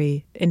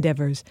solitary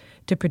endeavors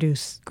to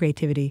produce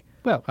creativity.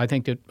 Well, I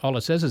think that all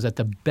it says is that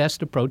the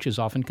best approach is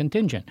often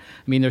contingent.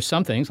 I mean, there's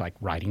some things like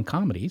writing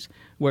comedies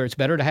where it's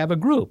better to have a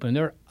group. And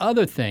there are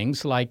other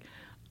things like,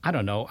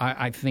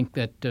 I think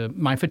that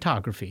my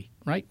photography,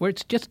 right, where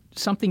it's just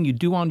something you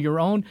do on your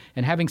own,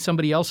 and having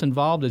somebody else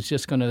involved is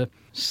just going to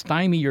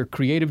stymie your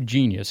creative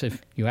genius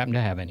if you happen to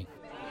have any.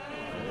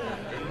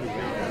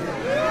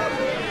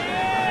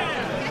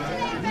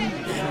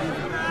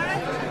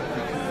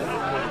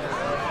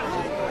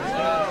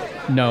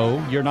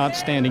 No, you're not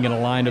standing in a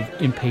line of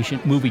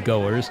impatient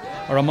moviegoers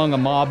or among a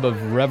mob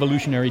of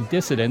revolutionary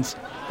dissidents.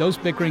 Those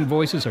bickering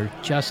voices are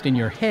just in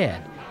your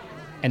head.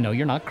 And no,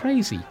 you're not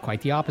crazy.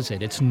 Quite the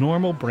opposite. It's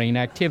normal brain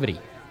activity.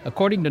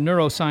 According to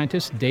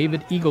neuroscientist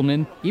David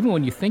Eagleman, even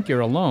when you think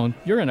you're alone,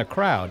 you're in a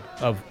crowd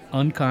of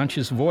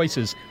unconscious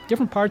voices,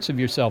 different parts of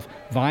yourself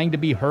vying to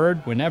be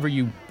heard whenever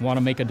you want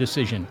to make a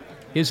decision.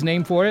 His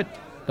name for it?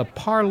 The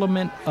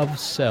Parliament of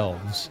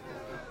Selves.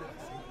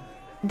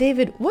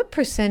 David, what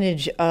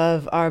percentage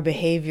of our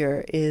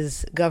behavior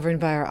is governed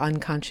by our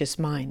unconscious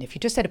mind, if you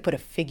just had to put a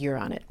figure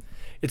on it?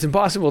 It's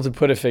impossible to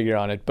put a figure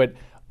on it, but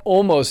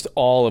almost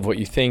all of what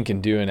you think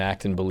and do and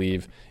act and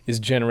believe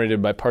is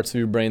generated by parts of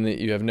your brain that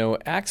you have no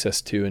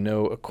access to and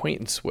no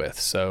acquaintance with.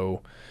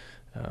 So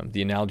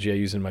the analogy I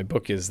use in my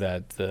book is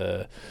that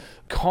the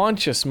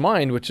conscious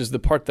mind, which is the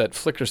part that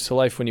flickers to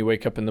life when you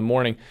wake up in the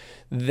morning,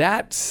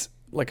 that's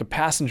like a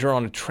passenger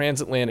on a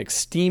transatlantic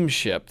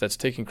steamship that's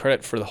taking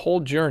credit for the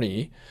whole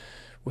journey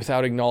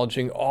without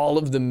acknowledging all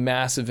of the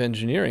massive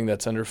engineering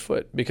that's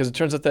underfoot. Because it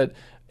turns out that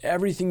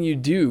everything you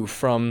do,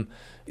 from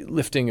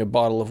lifting a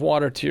bottle of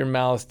water to your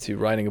mouth, to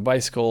riding a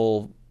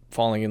bicycle,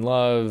 falling in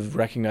love,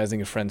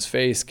 recognizing a friend's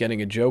face,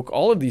 getting a joke,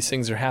 all of these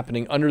things are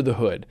happening under the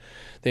hood.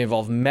 They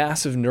involve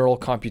massive neural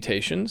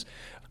computations.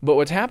 But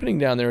what's happening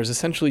down there is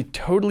essentially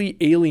totally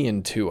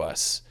alien to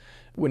us.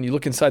 When you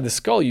look inside the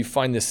skull, you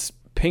find this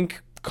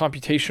pink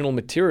computational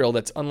material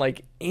that's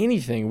unlike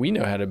anything we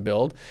know how to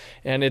build.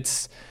 And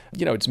it's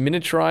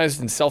miniaturized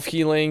and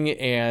self-healing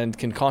and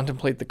can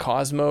contemplate the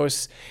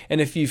cosmos. And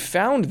if you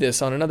found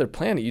this on another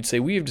planet, you'd say,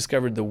 we have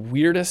discovered the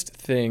weirdest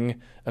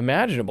thing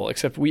imaginable,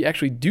 except we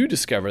actually do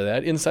discover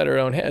that inside our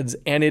own heads,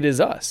 and it is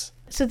us.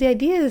 So the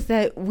idea is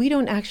that we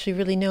don't actually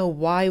really know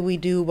why we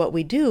do what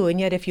we do, and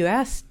yet if you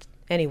asked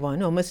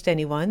anyone, almost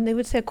anyone, they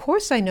would say, of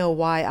course I know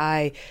why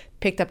I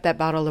picked up that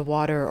bottle of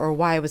water, or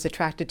why I was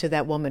attracted to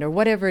that woman, or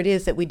whatever it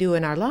is that we do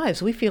in our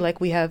lives. We feel like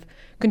we have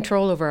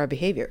control over our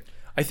behavior.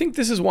 I think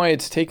this is why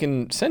it's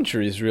taken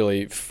centuries,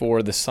 really,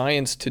 for the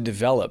science to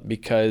develop,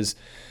 because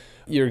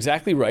you're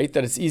exactly right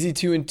that it's easy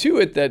to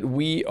intuit that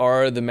we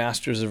are the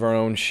masters of our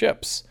own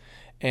ships.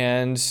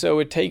 And so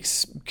it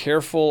takes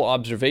careful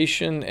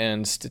observation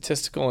and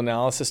statistical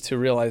analysis to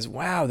realize,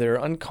 wow, there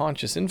are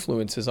unconscious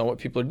influences on what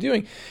people are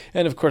doing.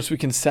 And of course, we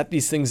can set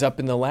these things up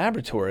in the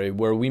laboratory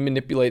where we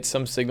manipulate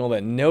some signal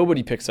that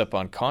nobody picks up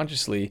on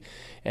consciously,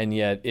 and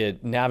yet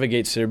it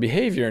navigates their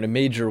behavior in a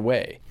major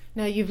way.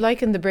 Now, you've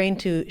likened the brain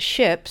to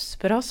ships,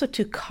 but also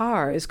to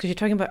cars, because you're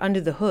talking about under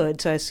the hood,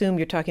 so I assume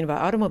you're talking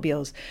about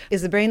automobiles.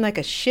 Is the brain like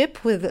a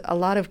ship with a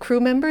lot of crew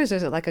members, or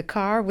is it like a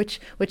car? Which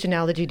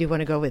analogy do you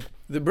want to go with?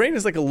 The brain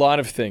is like a lot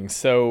of things.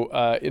 So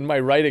in my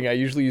writing, I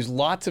usually use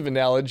lots of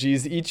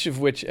analogies, each of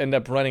which end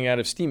up running out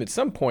of steam at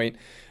some point.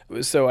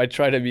 So I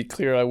try to be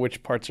clear on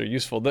which parts are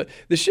useful.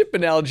 The ship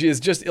analogy is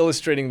just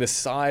illustrating the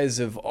size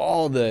of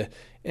all the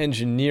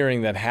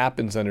engineering that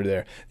happens under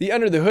there. The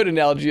under the hood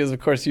analogy is, of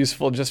course,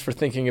 useful just for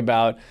thinking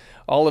about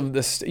all of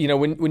this. You know,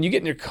 when you get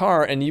in your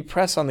car and you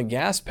press on the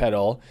gas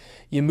pedal,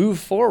 you move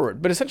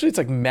forward. But essentially, it's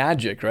like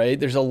magic, right?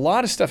 There's a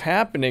lot of stuff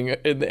happening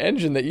in the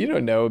engine that you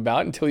don't know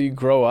about until you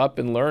grow up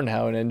and learn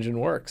how an engine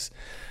works.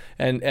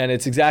 And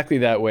it's exactly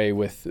that way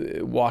with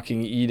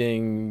walking,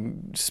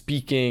 eating,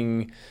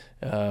 speaking,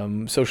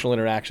 social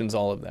interactions,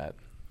 all of that.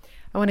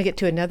 I want to get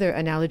to another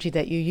analogy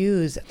that you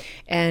use.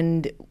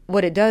 And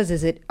what it does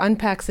is it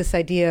unpacks this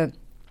idea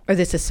or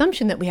this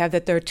assumption that we have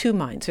that there are two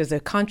minds. There's a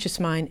conscious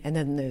mind and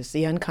then there's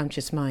the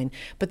unconscious mind.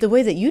 But the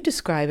way that you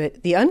describe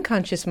it, the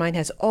unconscious mind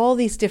has all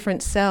these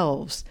different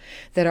selves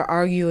that are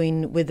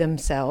arguing with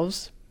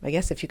themselves, I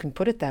guess if you can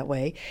put it that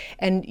way.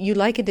 And you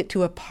likened it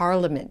to a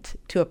parliament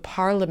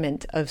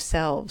of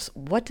selves.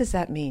 What does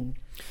that mean?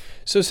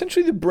 So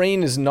essentially the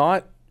brain is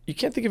not, you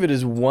can't think of it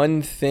as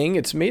one thing.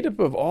 It's made up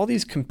of all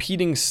these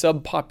competing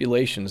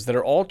subpopulations that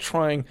are all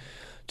trying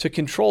to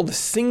control the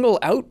single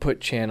output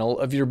channel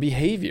of your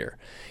behavior.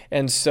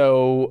 And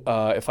so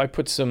if I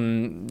put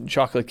some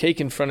chocolate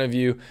cake in front of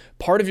you,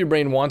 part of your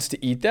brain wants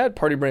to eat that,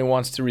 part of your brain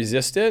wants to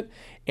resist it,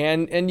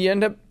 and you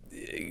end up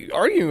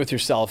arguing with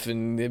yourself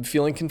and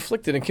feeling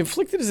conflicted. And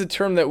conflicted is a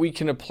term that we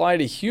can apply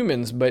to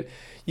humans, but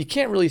you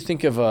can't really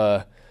think of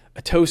a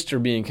toaster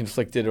being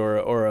conflicted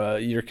or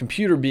your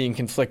computer being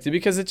conflicted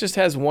because it just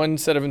has one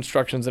set of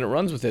instructions and it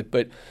runs with it.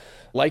 But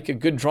like a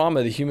good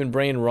drama, the human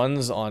brain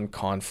runs on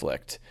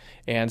conflict.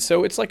 And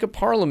so it's like a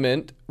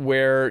parliament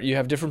where you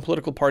have different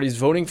political parties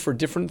voting for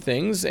different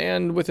things,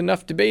 and with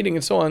enough debating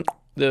and so on,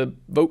 the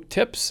vote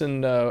tips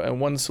and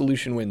one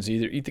solution wins. You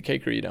either eat the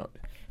cake or you don't.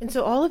 And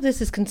so all of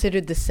this is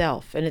considered the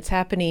self, and it's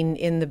happening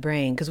in the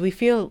brain because we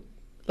feel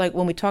like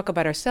when we talk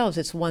about ourselves,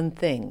 it's one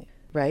thing,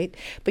 right?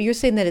 But you're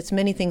saying that it's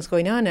many things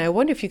going on. And I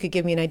wonder if you could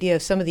give me an idea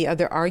of some of the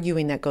other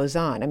arguing that goes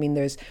on. I mean,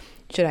 there's,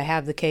 should I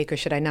have the cake or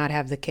should I not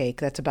have the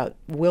cake? That's about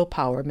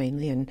willpower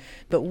mainly.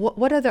 But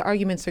what other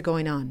arguments are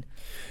going on?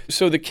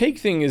 So the cake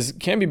thing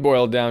can be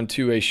boiled down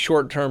to a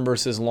short-term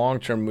versus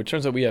long-term, which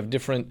turns out we have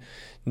different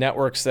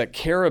networks that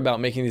care about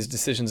making these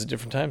decisions at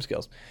different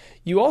timescales.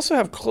 You also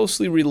have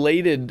closely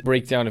related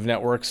breakdown of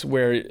networks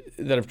that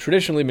have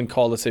traditionally been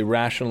called, let's say,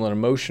 rational and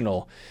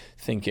emotional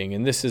thinking.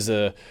 And this is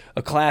a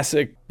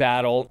classic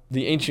battle.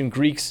 The ancient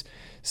Greeks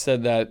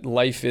said that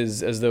life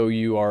is as though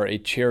you are a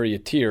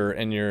charioteer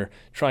and you're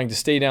trying to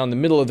stay down the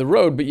middle of the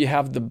road, but you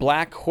have the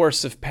black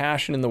horse of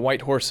passion and the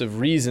white horse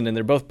of reason, and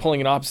they're both pulling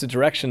in opposite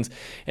directions,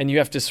 and you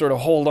have to sort of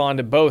hold on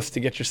to both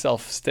to get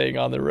yourself staying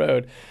on the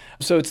road.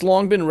 So it's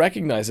long been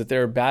recognized that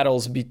there are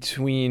battles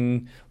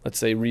between, let's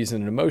say,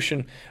 reason and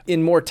emotion.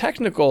 In more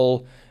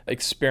technical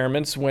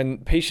experiments, when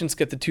patients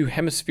get the two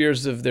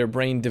hemispheres of their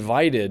brain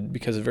divided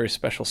because of very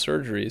special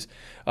surgeries,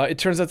 it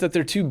turns out that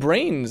their two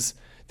brains,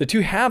 the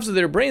two halves of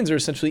their brains are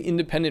essentially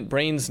independent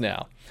brains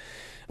now.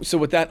 So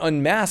what that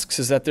unmasks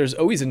is that there's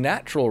always a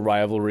natural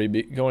rivalry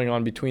going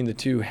on between the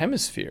two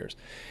hemispheres.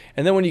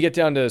 And then when you get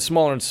down to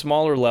smaller and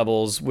smaller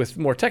levels with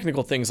more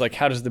technical things like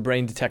how does the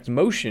brain detect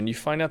motion, you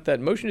find out that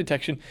motion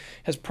detection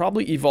has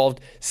probably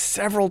evolved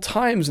several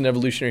times in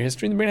evolutionary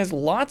history, and the brain has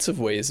lots of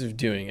ways of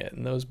doing it,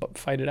 and those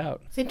fight it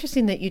out. It's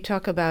interesting that you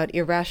talk about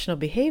irrational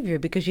behavior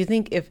because you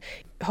think if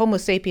Homo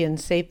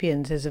sapiens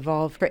sapiens has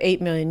evolved for 8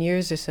 million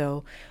years or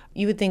so,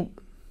 you would think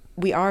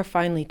we are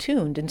finely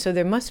tuned, and so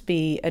there must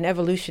be an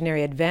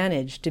evolutionary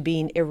advantage to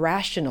being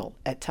irrational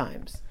at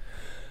times.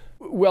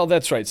 Well,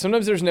 that's right.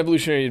 Sometimes there's an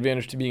evolutionary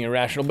advantage to being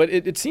irrational, but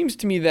it seems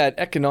to me that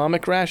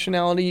economic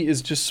rationality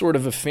is just sort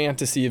of a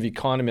fantasy of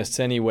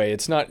economists anyway.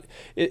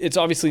 It's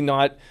obviously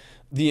not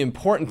the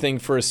important thing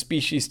for a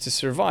species to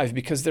survive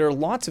because there are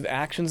lots of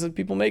actions that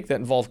people make that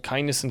involve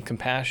kindness and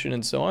compassion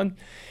and so on.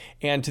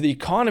 And to the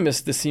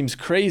economist, this seems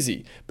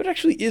crazy, but it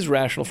actually is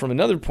rational from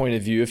another point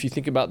of view if you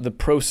think about the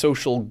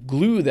pro-social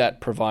glue that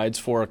provides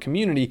for a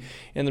community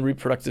and the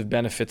reproductive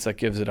benefits that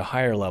gives it a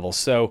higher level.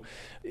 So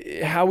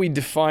how we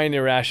define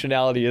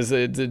irrationality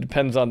it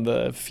depends on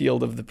the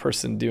field of the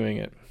person doing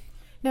it.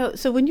 No,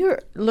 so when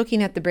you're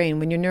looking at the brain,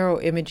 when you're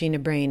neuroimaging a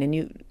brain,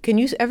 and can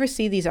you ever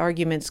see these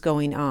arguments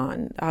going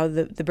on, how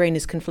the brain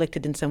is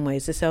conflicted in some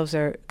ways, the selves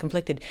are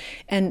conflicted,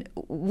 and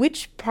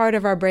which part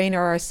of our brain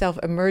or our self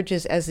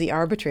emerges as the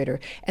arbitrator,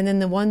 and then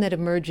the one that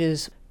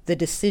emerges, the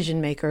decision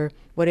maker,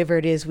 whatever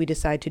it is we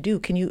decide to do?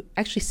 Can you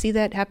actually see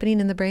that happening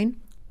in the brain?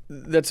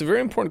 That's a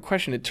very important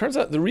question. It turns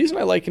out the reason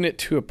I liken it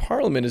to a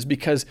parliament is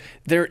because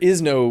there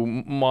is no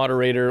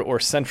moderator or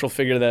central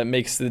figure that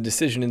makes the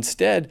decision.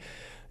 Instead,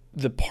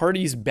 the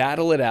parties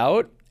battle it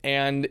out,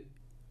 and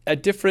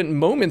at different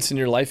moments in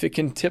your life, it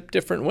can tip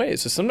different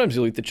ways. So sometimes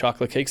you'll eat the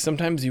chocolate cake,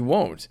 sometimes you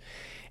won't.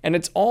 And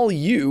it's all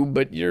you,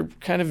 but you're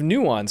kind of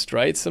nuanced,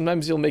 right?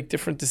 Sometimes you'll make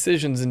different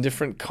decisions in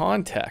different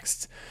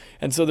contexts.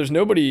 And so there's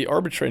nobody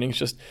arbitrating. It's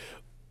just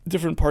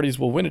different parties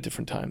will win at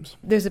different times.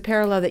 There's a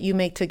parallel that you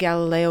make to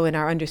Galileo in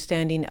our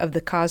understanding of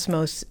the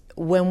cosmos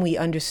when we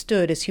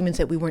understood as humans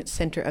that we weren't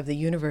center of the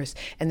universe.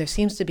 And there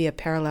seems to be a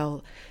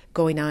parallel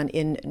going on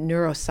in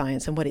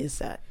neuroscience. And what is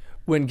that?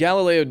 When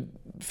Galileo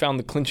found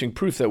the clinching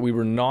proof that we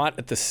were not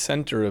at the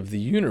center of the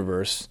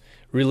universe,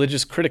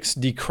 religious critics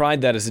decried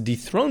that as a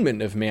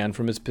dethronement of man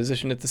from his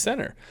position at the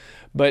center.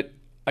 But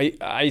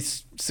I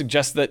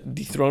suggest that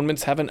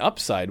dethronements have an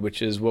upside,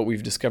 which is what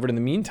we've discovered in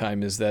the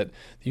meantime, is that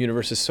the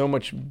universe is so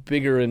much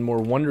bigger and more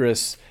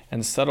wondrous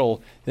and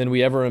subtle than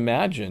we ever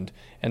imagined.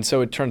 And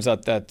so it turns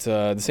out that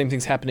the same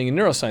thing's happening in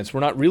neuroscience. We're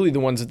not really the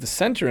ones at the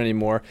center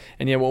anymore,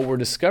 and yet what we're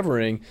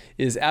discovering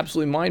is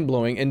absolutely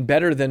mind-blowing and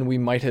better than we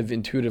might have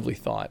intuitively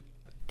thought.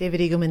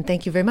 David Eagleman,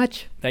 thank you very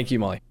much. Thank you,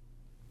 Molly.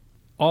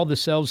 All the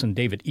cells in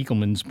David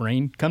Eagleman's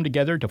brain come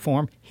together to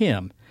form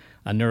him,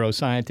 a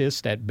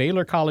neuroscientist at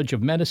Baylor College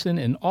of Medicine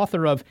and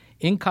author of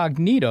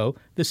Incognito,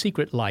 The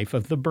Secret Life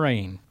of the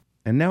Brain.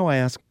 And now I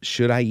ask,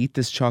 should I eat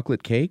this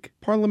chocolate cake?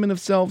 Parliament of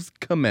Selves,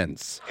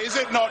 commence. Is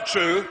it not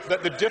true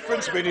that the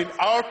difference between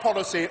our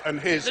policy and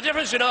his... The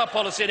difference between our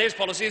policy and his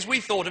policy is we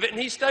thought of it and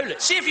he stole it.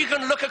 See if you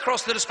can look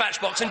across the dispatch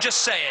box and just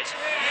say it.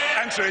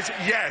 Answer is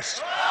yes.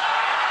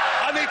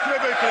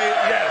 Unequivocally,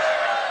 yes.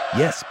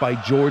 Yes, by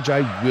George,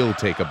 I will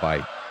take a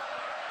bite.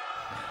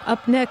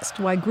 Up next,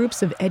 why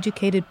groups of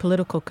educated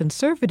political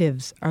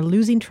conservatives are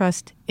losing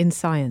trust in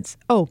science.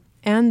 Oh,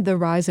 and the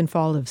rise and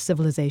fall of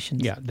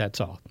civilizations. Yeah, that's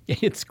all.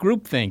 It's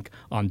groupthink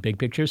on Big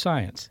Picture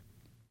Science.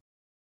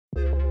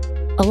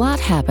 A lot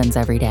happens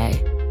every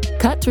day.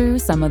 Cut through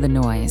some of the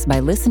noise by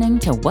listening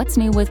to What's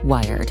New with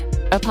Wired,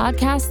 a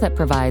podcast that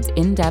provides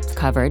in-depth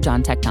coverage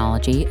on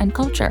technology and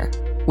culture.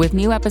 With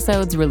new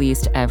episodes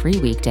released every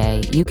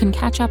weekday, you can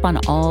catch up on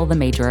all the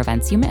major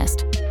events you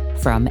missed.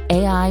 From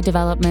AI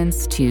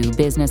developments to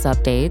business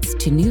updates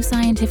to new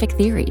scientific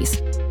theories,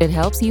 it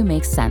helps you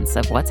make sense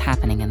of what's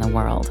happening in the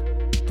world.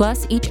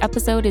 Plus, each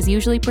episode is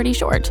usually pretty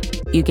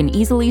short. You can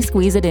easily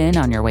squeeze it in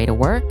on your way to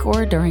work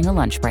or during a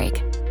lunch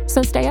break.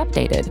 So stay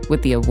updated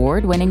with the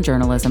award-winning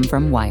journalism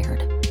from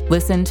Wired.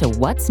 Listen to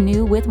What's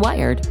New with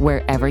Wired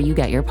wherever you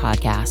get your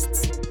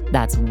podcasts.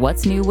 That's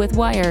What's New with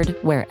Wired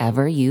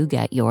wherever you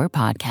get your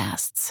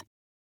podcasts.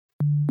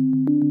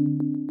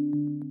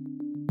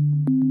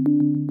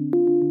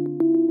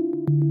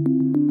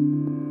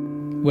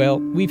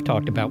 Well, we've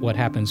talked about what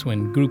happens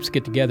when groups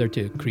get together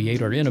to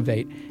create or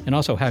innovate, and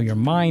also how your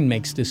mind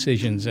makes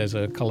decisions as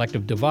a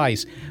collective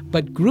device.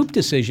 But group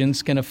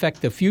decisions can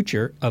affect the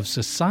future of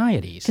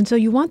societies. And so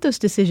you want those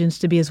decisions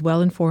to be as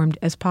well informed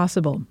as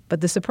possible.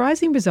 But the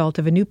surprising result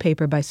of a new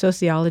paper by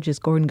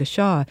sociologist Gordon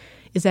Gashaw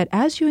is that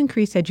as you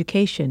increase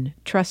education,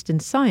 trust in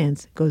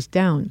science goes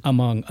down.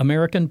 Among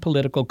American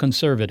political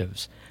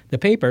conservatives. The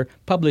paper,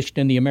 published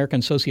in the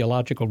American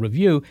Sociological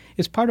Review,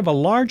 is part of a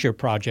larger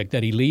project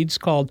that he leads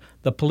called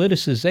The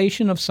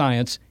Politicization of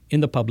Science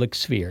in the Public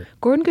Sphere.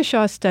 Gordon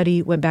Gashaw's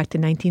study went back to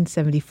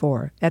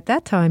 1974. At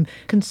that time,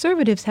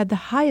 conservatives had the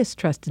highest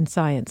trust in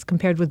science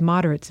compared with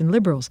moderates and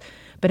liberals.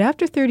 But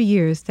after 30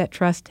 years, that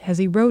trust has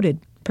eroded,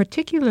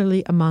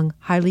 particularly among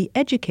highly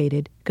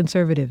educated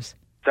conservatives.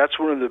 That's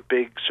one of the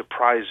big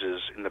surprises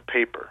in the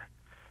paper.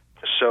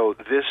 So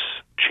this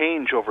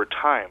change over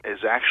time is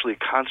actually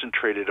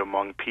concentrated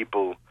among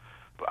people,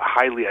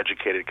 highly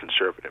educated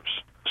conservatives.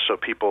 So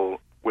people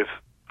with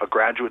a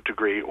graduate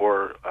degree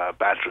or a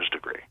bachelor's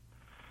degree.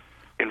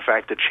 In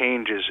fact, the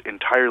change is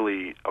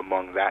entirely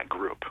among that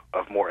group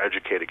of more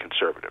educated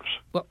conservatives.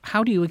 Well,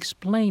 how do you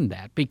explain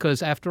that?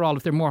 Because after all,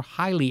 if they're more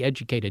highly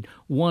educated,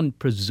 one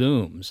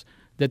presumes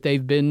that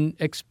they've been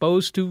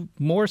exposed to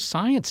more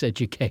science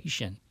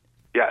education.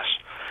 Yes.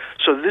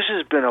 So this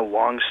has been a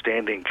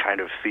long-standing kind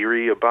of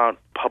theory about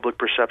public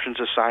perceptions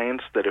of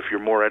science, that if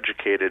you're more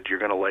educated, you're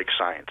going to like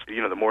science.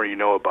 You know, the more you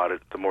know about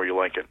it, the more you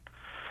like it.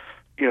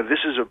 You know, this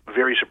is a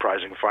very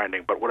surprising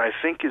finding, but what I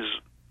think is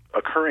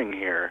occurring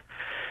here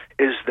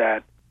is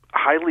that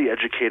highly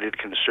educated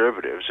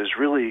conservatives is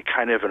really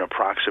kind of an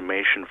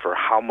approximation for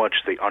how much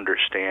they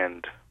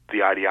understand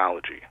the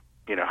ideology,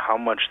 you know, how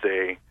much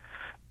they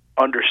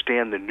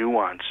understand the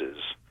nuances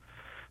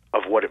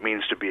of what it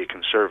means to be a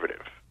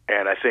conservative.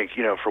 And I think,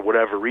 you know, for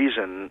whatever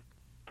reason,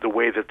 the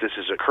way that this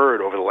has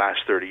occurred over the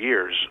last 30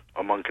 years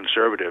among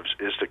conservatives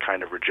is to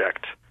kind of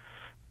reject,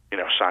 you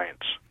know,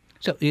 science.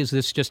 So is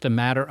this just a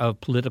matter of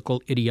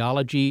political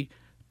ideology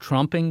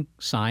trumping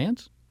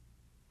science?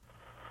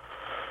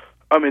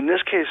 In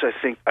this case,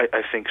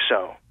 I think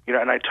so. You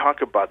know, and I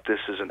talk about this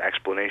as an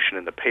explanation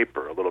in the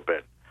paper a little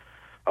bit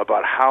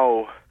about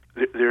how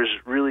there's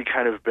really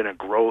kind of been a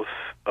growth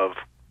of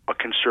a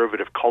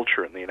conservative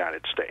culture in the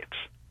United States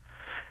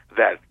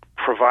that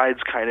provides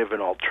kind of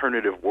an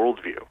alternative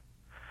worldview,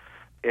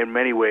 in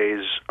many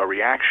ways a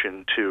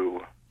reaction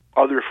to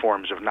other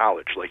forms of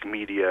knowledge like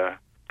media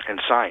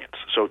and science.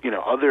 So, you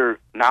know, other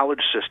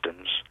knowledge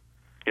systems,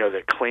 you know,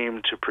 that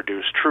claim to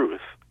produce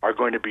truth are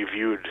going to be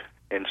viewed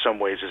in some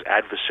ways as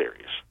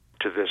adversaries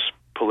to this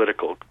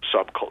political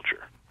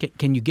subculture.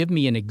 Can you give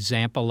me an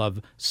example of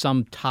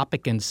some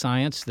topic in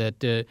science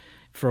that,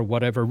 for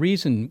whatever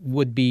reason,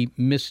 would be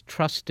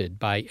mistrusted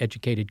by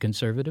educated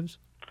conservatives?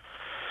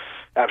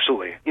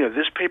 Absolutely.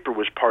 This paper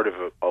was part of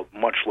a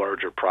much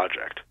larger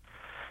project.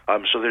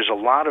 So there's a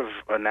lot of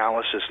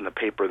analysis in the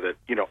paper that,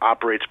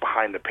 operates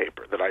behind the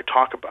paper that I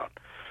talk about.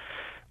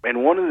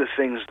 And one of the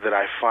things that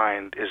I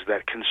find is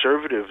that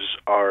conservatives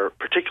are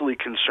particularly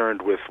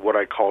concerned with what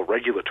I call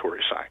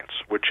regulatory science,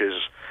 which is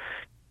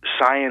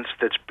science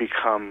that's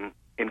become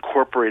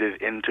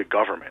incorporated into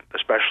government,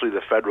 especially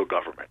the federal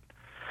government.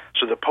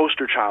 So the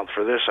poster child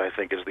for this, I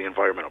think, is the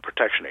Environmental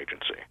Protection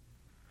Agency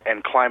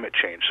and climate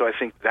change. So I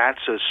think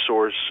that's a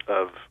source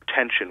of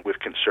tension with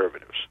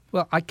conservatives.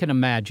 Well, I can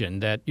imagine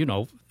that,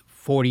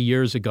 40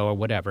 years ago or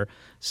whatever,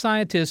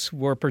 scientists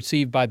were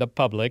perceived by the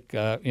public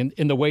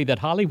in the way that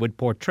Hollywood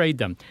portrayed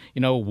them.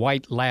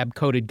 White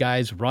lab-coated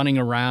guys running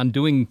around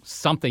doing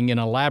something in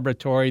a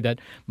laboratory that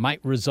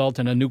might result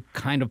in a new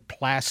kind of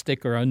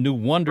plastic or a new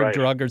wonder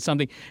drug or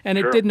something. And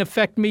it didn't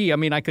affect me. I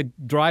mean, I could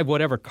drive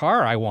whatever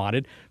car I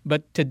wanted.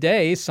 But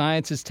today,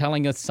 science is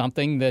telling us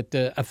something that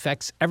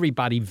affects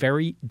everybody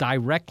very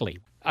directly.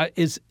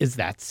 Is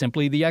that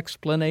simply the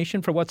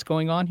explanation for what's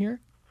going on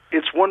here?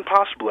 It's one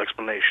possible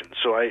explanation.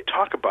 So I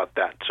talk about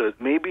that. So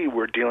maybe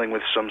we're dealing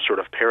with some sort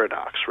of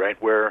paradox,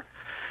 right, where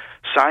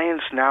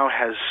science now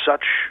has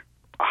such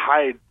a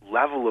high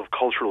level of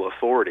cultural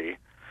authority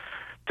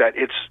that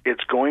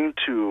it's going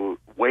to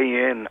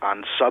weigh in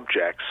on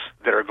subjects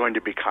that are going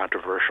to be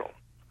controversial.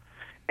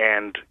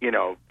 And,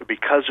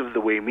 because of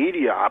the way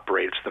media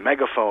operates, the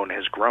megaphone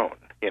has grown,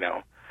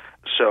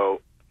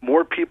 So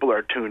more people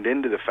are tuned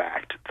into the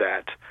fact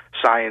that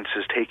science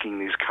is taking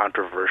these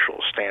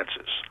controversial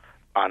stances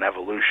on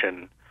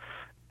evolution,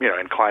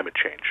 and climate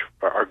change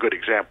are good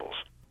examples.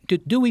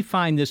 Do we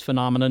find this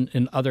phenomenon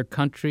in other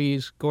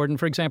countries, Gordon?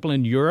 For example,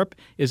 in Europe,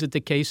 is it the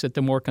case that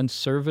the more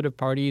conservative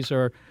parties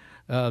are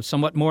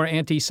somewhat more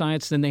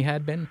anti-science than they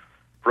had been?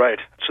 Right.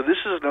 So this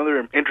is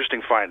another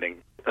interesting finding.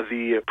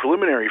 The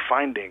preliminary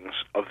findings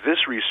of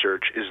this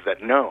research is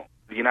that no,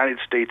 the United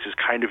States is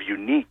kind of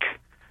unique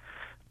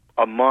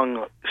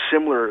among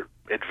similar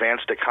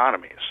advanced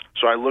economies.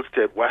 So I looked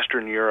at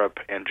Western Europe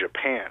and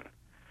Japan.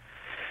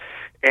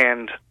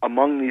 And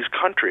among these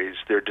countries,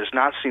 there does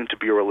not seem to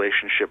be a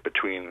relationship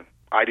between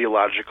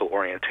ideological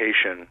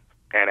orientation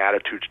and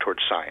attitudes towards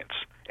science.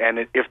 And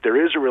if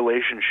there is a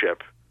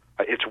relationship,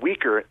 it's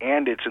weaker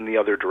and it's in the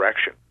other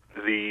direction.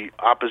 The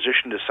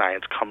opposition to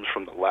science comes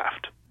from the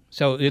left.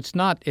 So it's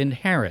not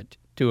inherent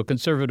to a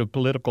conservative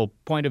political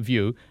point of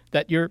view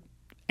that you're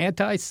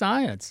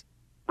anti-science.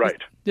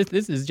 Right.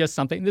 This is just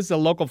something, this is a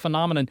local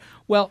phenomenon.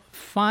 Well,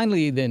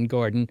 finally then,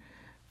 Gordon,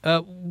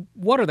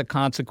 what are the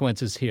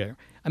consequences here?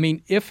 I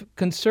mean, if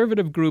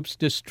conservative groups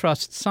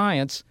distrust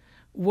science,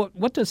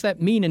 what does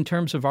that mean in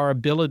terms of our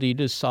ability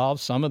to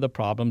solve some of the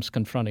problems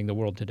confronting the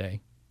world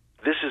today?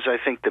 This is, I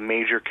think, the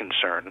major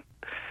concern.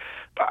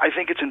 I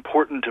think it's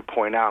important to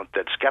point out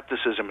that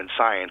skepticism in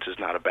science is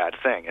not a bad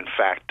thing. In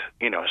fact,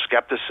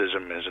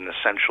 skepticism is an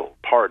essential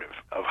part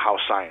of how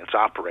science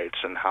operates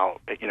and how,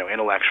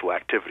 intellectual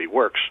activity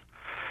works.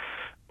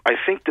 I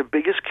think the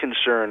biggest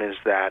concern is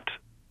that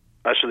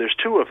so there's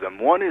two of them.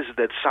 One is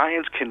that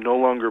science can no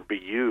longer be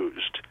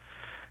used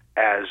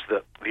as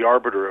the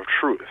arbiter of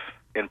truth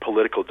in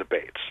political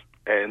debates.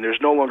 And there's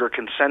no longer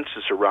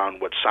consensus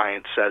around what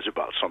science says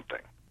about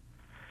something.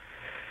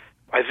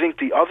 I think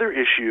the other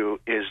issue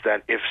is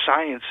that if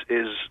science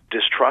is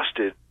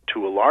distrusted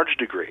to a large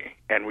degree,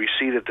 and we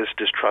see that this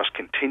distrust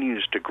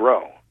continues to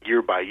grow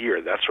year by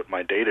year, that's what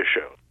my data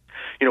showed,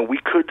 we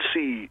could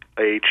see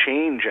a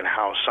change in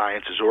how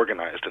science is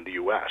organized in the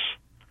U.S.,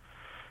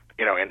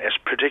 and as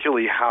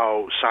particularly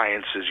how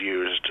science is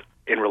used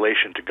in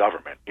relation to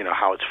government,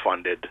 how it's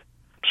funded.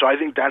 So I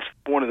think that's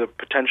one of the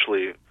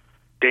potentially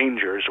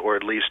dangers or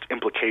at least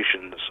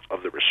implications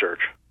of the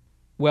research.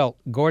 Well,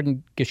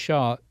 Gordon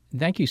Gushaw,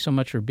 thank you so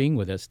much for being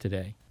with us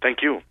today.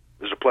 Thank you.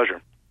 It was a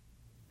pleasure.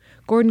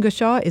 Gordon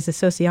Gushaw is a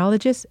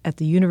sociologist at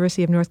the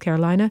University of North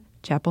Carolina,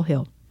 Chapel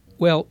Hill.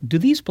 Well, do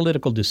these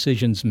political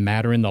decisions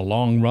matter in the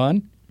long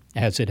run?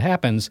 As it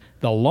happens,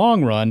 the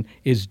long run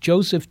is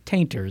Joseph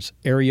Tainter's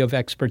area of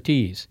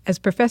expertise. As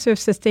professor of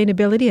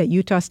sustainability at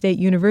Utah State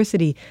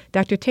University,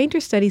 Dr. Tainter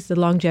studies the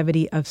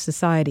longevity of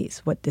societies,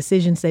 what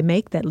decisions they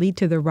make that lead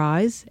to their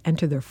rise and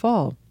to their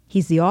fall.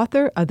 He's the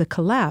author of The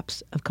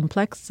Collapse of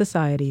Complex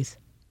Societies.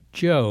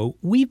 Joe,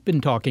 we've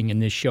been talking in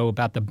this show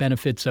about the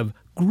benefits of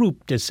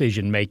group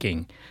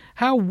decision-making.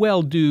 How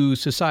well do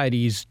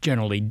societies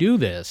generally do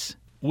this?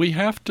 We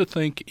have to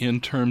think in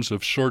terms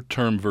of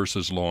short-term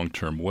versus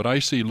long-term. What I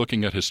see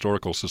looking at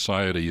historical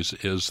societies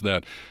is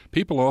that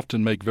people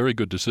often make very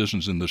good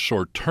decisions in the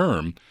short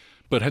term,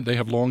 but they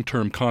have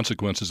long-term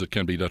consequences that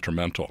can be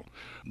detrimental.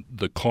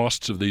 The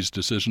costs of these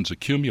decisions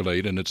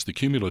accumulate, and it's the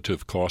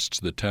cumulative costs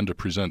that tend to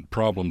present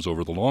problems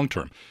over the long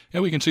term.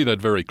 And we can see that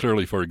very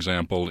clearly, for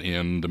example,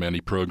 in the many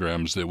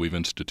programs that we've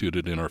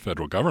instituted in our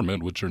federal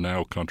government, which are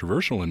now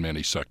controversial in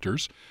many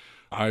sectors.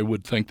 I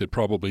would think that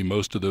probably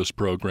most of those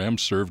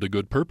programs served a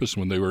good purpose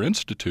when they were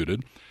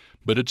instituted,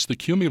 but it's the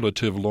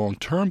cumulative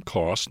long-term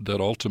cost that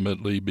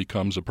ultimately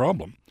becomes a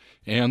problem.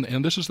 And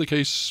this is the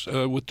case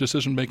with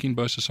decision-making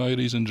by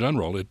societies in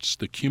general. It's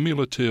the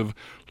cumulative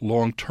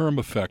long-term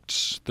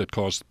effects that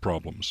cause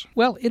problems.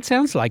 Well, it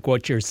sounds like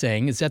what you're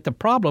saying is that the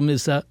problem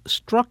is a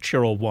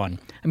structural one.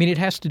 I mean, it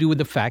has to do with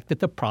the fact that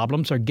the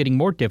problems are getting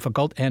more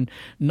difficult and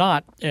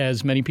not,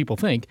 as many people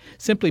think,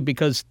 simply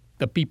because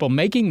the people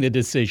making the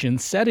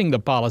decisions, setting the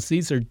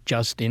policies, are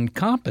just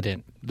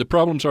incompetent. The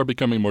problems are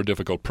becoming more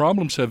difficult.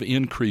 Problems have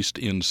increased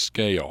in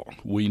scale.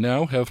 We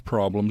now have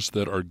problems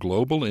that are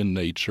global in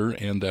nature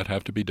and that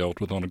have to be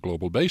dealt with on a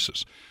global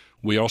basis.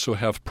 We also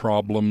have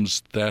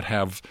problems that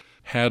have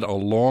had a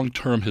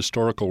long-term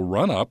historical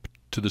run-up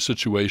to the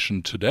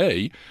situation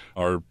today.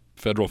 Our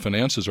federal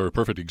finances are a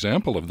perfect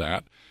example of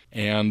that,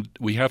 and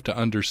we have to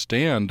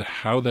understand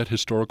how that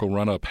historical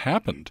run-up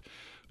happened.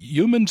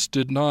 Humans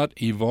did not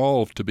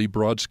evolve to be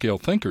broad-scale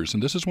thinkers,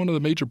 and this is one of the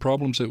major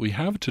problems that we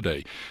have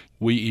today.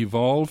 We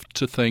evolved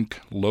to think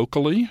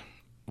locally,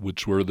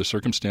 which were the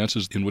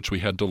circumstances in which we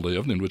had to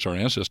live, in which our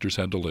ancestors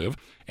had to live,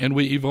 and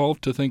we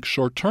evolved to think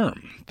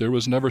short-term. There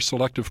was never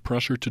selective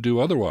pressure to do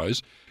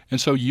otherwise,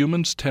 and so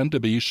humans tend to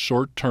be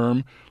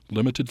short-term,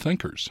 limited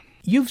thinkers.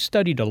 You've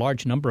studied a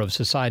large number of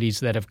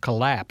societies that have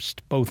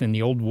collapsed, both in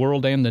the old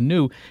world and the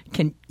new.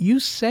 Can you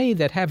say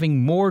that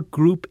having more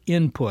group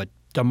input,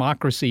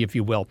 democracy, if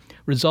you will,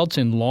 results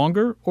in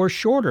longer or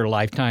shorter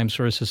lifetimes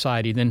for a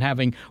society than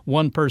having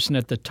one person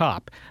at the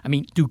top? I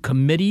mean, do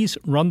committees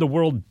run the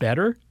world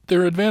better?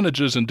 There are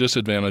advantages and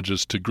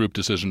disadvantages to group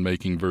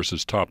decision-making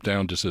versus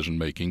top-down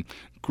decision-making.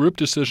 Group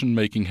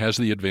decision-making has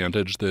the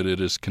advantage that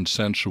it is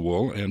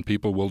consensual and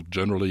people will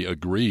generally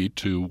agree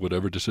to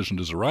whatever decision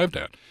is arrived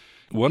at.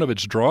 One of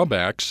its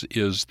drawbacks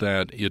is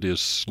that it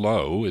is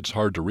slow, it's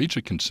hard to reach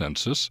a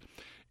consensus,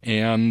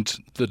 and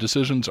the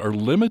decisions are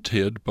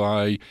limited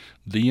by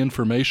the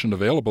information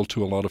available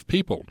to a lot of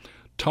people.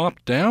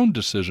 Top-down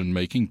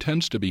decision-making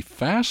tends to be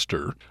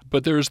faster,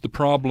 but there's the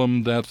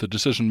problem that the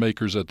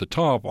decision-makers at the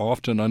top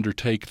often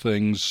undertake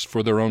things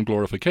for their own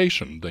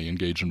glorification. They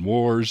engage in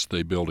wars,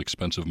 they build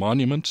expensive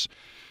monuments,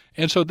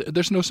 and so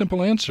there's no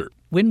simple answer.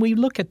 When we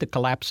look at the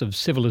collapse of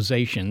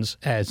civilizations,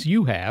 as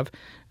you have,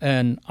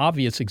 an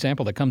obvious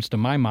example that comes to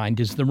my mind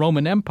is the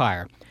Roman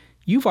Empire.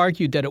 You've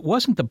argued that it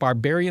wasn't the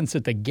barbarians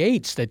at the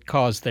gates that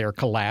caused their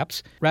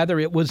collapse. Rather,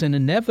 it was an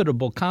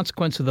inevitable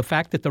consequence of the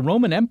fact that the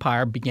Roman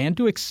Empire began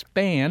to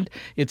expand.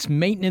 Its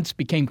maintenance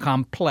became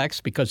complex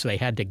because they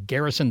had to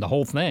garrison the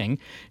whole thing.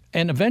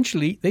 And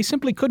eventually, they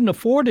simply couldn't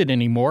afford it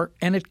anymore,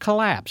 and it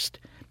collapsed.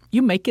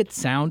 You make it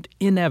sound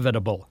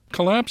inevitable.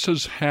 Collapse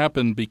has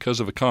happened because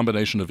of a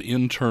combination of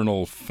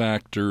internal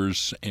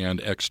factors and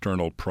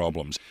external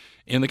problems.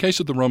 In the case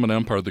of the Roman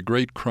Empire, the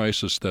great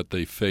crisis that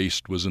they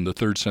faced was in the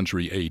 3rd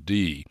century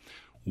A.D.,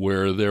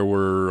 where there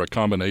were a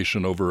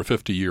combination over a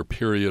 50-year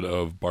period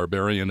of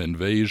barbarian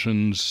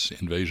invasions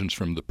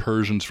from the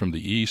Persians from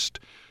the east,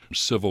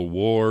 civil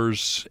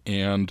wars,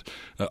 and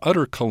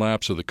utter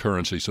collapse of the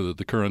currency so that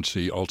the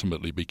currency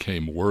ultimately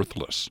became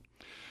worthless.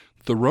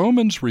 The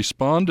Romans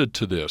responded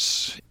to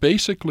this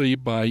basically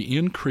by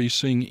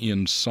increasing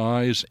in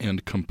size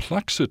and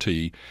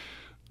complexity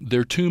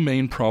their two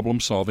main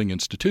problem-solving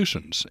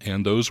institutions,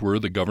 and those were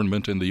the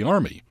government and the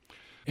army.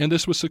 And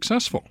this was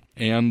successful,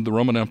 and the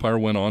Roman Empire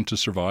went on to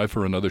survive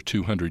for another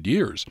 200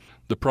 years.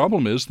 The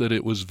problem is that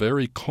it was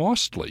very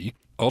costly.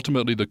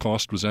 Ultimately, the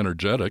cost was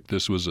energetic.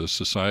 This was a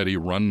society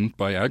run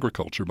by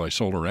agriculture, by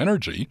solar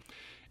energy,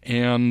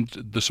 and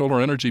the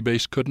solar energy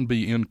base couldn't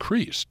be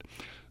increased.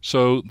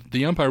 So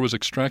the empire was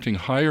extracting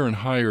higher and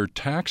higher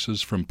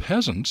taxes from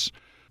peasants.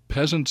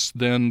 Peasants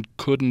then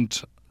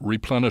couldn't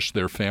replenish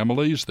their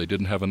families. They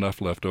didn't have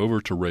enough left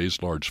over to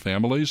raise large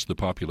families. The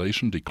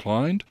population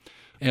declined.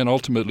 And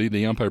ultimately,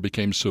 the empire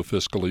became so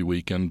fiscally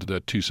weakened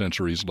that 2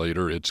 centuries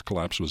later, its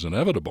collapse was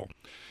inevitable.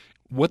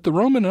 What the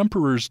Roman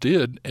emperors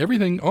did,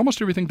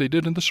 almost everything they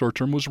did in the short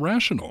term was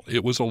rational.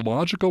 It was a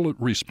logical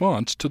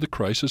response to the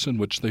crisis in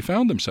which they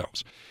found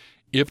themselves.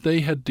 If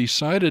they had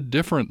decided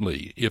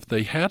differently, if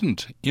they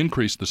hadn't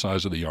increased the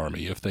size of the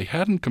army, if they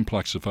hadn't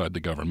complexified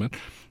the government,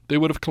 they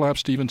would have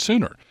collapsed even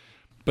sooner.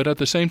 But at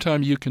the same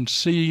time, you can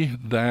see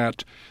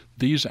that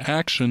these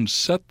actions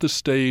set the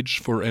stage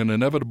for an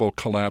inevitable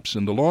collapse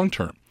in the long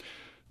term.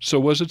 So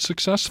was it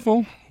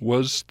successful?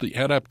 Was the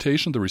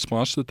adaptation, the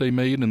response that they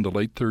made in the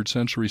late 3rd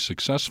century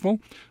successful?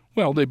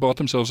 Well, they bought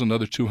themselves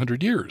another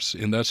 200 years.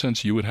 In that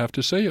sense, you would have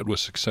to say it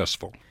was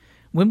successful.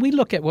 When we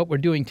look at what we're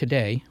doing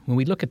today, when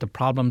we look at the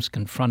problems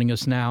confronting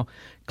us now,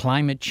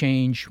 climate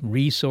change,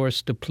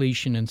 resource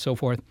depletion, and so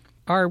forth,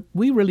 are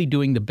we really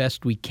doing the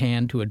best we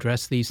can to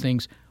address these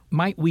things?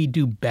 Might we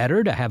do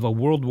better to have a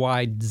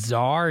worldwide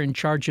czar in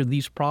charge of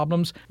these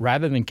problems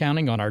rather than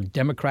counting on our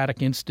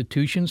democratic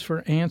institutions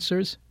for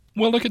answers?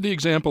 Well, look at the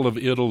example of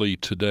Italy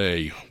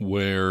today,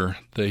 where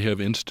they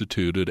have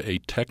instituted a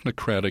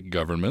technocratic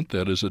government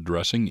that is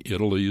addressing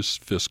Italy's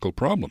fiscal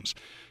problems.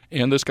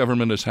 And this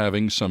government is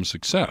having some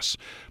success.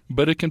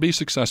 But it can be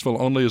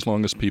successful only as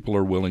long as people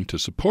are willing to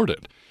support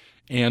it.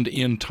 And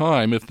in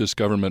time, if this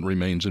government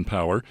remains in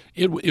power,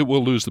 it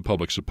will lose the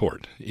public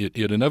support. It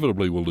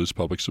inevitably will lose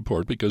public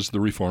support because the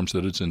reforms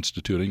that it's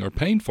instituting are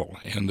painful,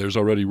 and there's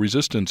already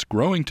resistance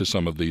growing to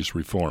some of these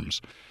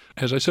reforms.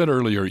 As I said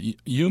earlier,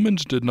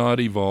 humans did not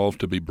evolve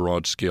to be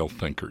broad-scale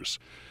thinkers.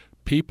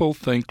 People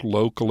think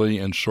locally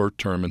and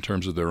short-term in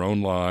terms of their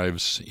own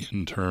lives,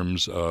 in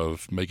terms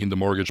of making the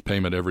mortgage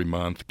payment every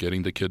month,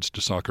 getting the kids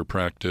to soccer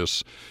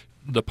practice.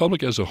 The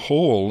public as a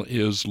whole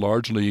is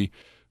largely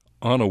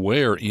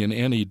unaware in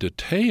any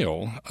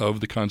detail of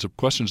the kinds of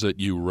questions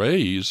that you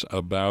raise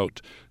about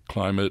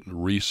climate,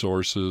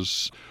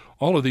 resources.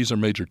 All of these are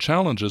major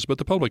challenges, but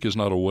the public is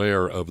not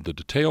aware of the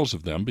details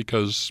of them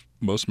because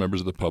most members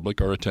of the public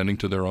are attending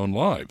to their own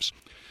lives.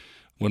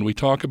 When we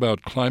talk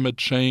about climate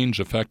change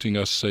affecting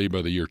us, say,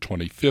 by the year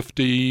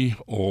 2050,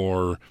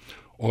 or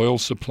oil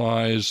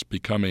supplies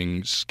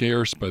becoming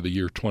scarce by the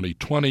year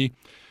 2020,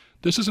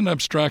 this is an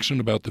abstraction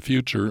about the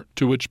future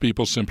to which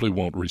people simply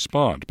won't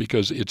respond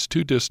because it's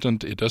too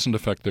distant, it doesn't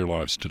affect their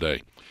lives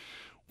today.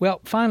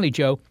 Well, finally,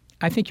 Joe,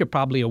 I think you're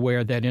probably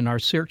aware that in our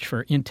search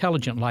for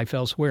intelligent life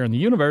elsewhere in the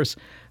universe,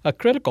 a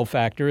critical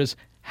factor is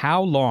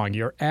how long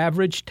your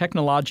average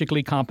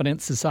technologically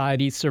competent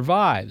society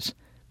survives.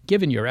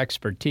 Given your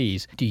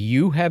expertise, do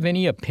you have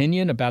any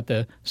opinion about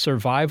the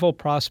survival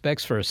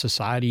prospects for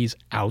societies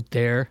out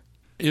there?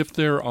 If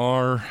there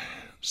are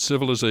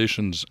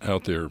civilizations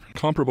out there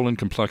comparable in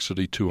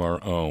complexity to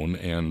our own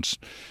and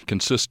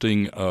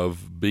consisting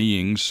of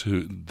beings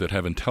that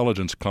have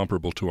intelligence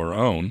comparable to our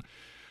own,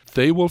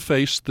 they will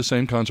face the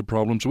same kinds of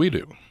problems we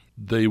do.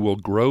 They will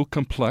grow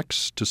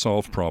complex to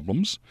solve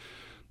problems.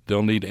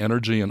 They'll need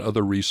energy and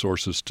other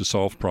resources to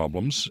solve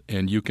problems,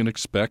 and you can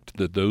expect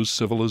that those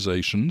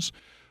civilizations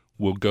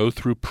will go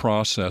through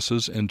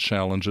processes and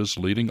challenges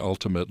leading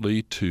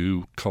ultimately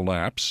to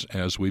collapse,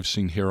 as we've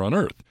seen here on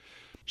Earth.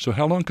 So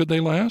how long could they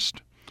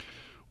last?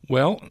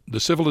 Well,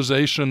 the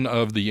civilization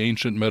of the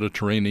ancient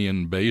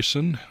Mediterranean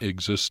basin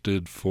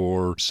existed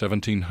for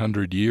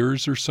 1,700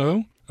 years or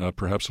so,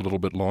 perhaps a little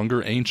bit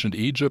longer. Ancient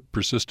Egypt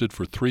persisted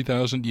for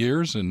 3,000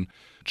 years, and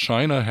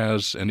China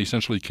has an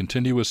essentially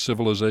continuous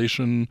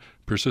civilization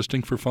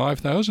persisting for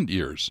 5,000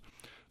 years.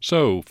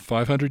 So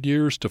 500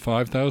 years to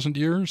 5,000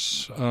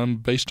 years,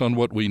 based on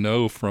what we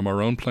know from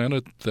our own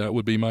planet, that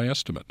would be my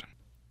estimate.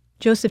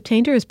 Joseph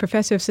Tainter is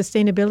professor of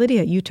sustainability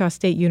at Utah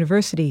State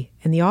University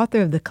and the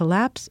author of The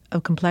Collapse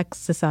of Complex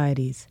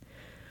Societies.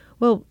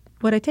 Well,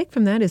 what I take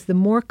from that is the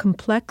more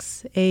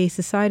complex a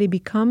society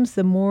becomes,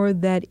 the more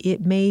that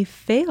it may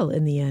fail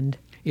in the end.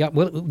 Yeah,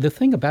 well, the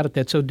thing about it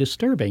that's so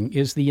disturbing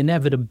is the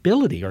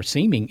inevitability or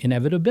seeming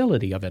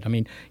inevitability of it. I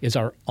mean, is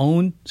our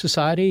own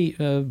society,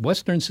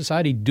 Western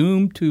society,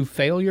 doomed to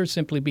failure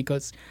simply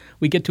because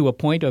we get to a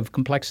point of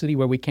complexity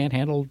where we can't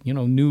handle,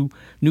 new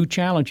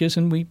challenges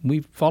and we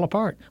fall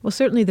apart? Well,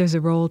 certainly there's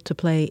a role to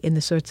play in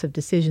the sorts of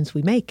decisions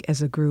we make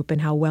as a group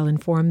and how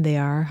well-informed they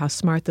are, how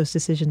smart those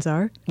decisions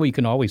are. Well, you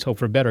can always hope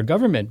for better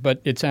government,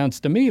 but it sounds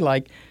to me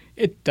like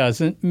it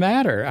doesn't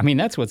matter. I mean,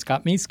 that's what's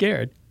got me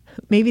scared.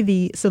 Maybe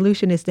the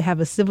solution is to have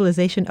a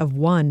civilization of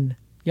one.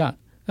 Yeah.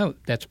 Oh,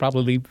 that's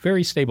probably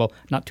very stable.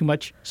 Not too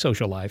much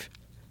social life.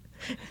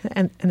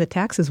 And the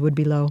taxes would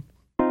be low.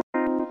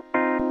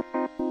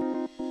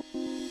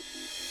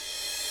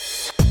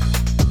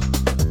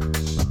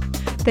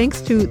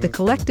 Thanks to the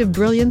collective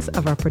brilliance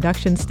of our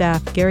production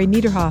staff, Gary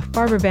Niederhoff,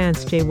 Barbara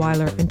Vance, Jay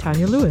Weiler, and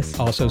Tanya Lewis.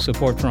 Also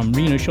support from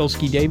Rena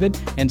Shulsky-David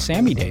and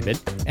Sammy David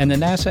and the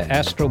NASA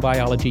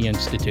Astrobiology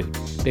Institute.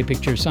 Big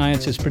Picture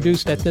Science is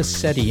produced at the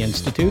SETI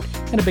Institute,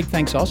 and a big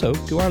thanks also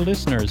to our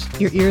listeners.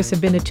 Your ears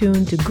have been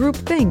attuned to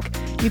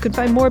Groupthink. You can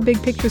find more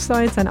Big Picture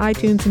Science on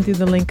iTunes and through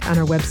the link on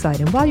our website.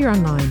 And while you're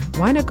online,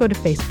 why not go to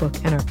Facebook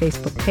and our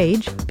Facebook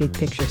page, Big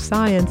Picture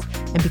Science,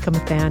 and become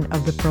a fan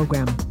of the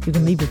program. You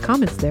can leave your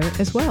comments there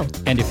as well.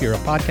 And if you're a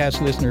podcast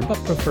listener but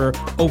prefer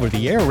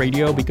over-the-air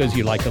radio because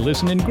you like to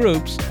listen in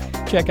groups,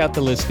 check out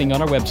the listing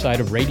on our website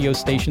of radio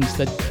stations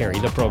that carry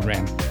the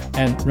program.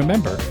 And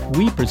remember,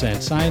 we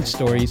present science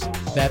stories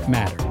that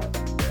matter.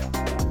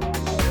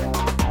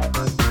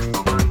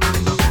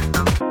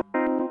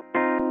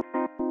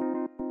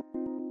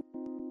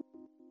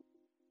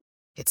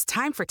 It's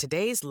time for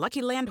today's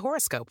Lucky Land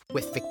horoscope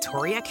with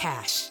Victoria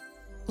Cash.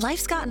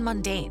 Life's gotten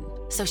mundane,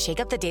 so shake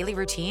up the daily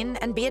routine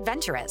and be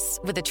adventurous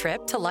with a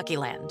trip to Lucky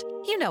Land.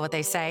 You know what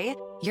they say,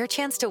 your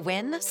chance to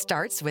win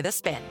starts with a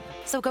spin.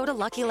 So go to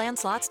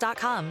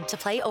LuckyLandSlots.com to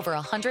play over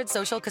 100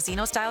 social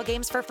casino-style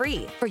games for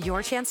free for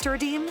your chance to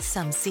redeem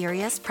some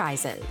serious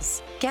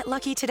prizes. Get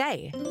lucky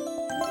today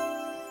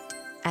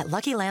at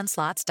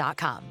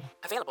LuckyLandSlots.com.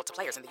 Available to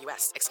players in the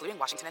U.S., excluding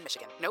Washington and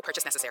Michigan. No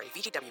purchase necessary.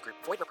 VGW Group.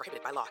 Void where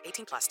prohibited by law.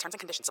 18+. Terms and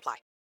conditions apply.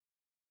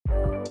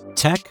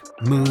 Tech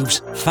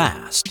moves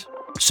fast.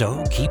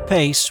 So keep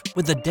pace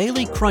with the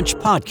Daily Crunch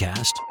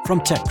podcast from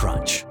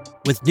TechCrunch.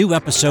 With new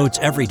episodes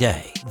every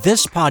day,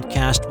 this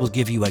podcast will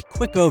give you a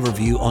quick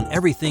overview on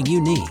everything you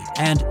need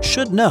and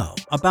should know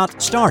about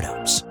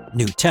startups,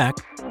 new tech,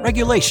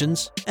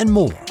 regulations, and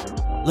more.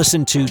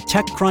 Listen to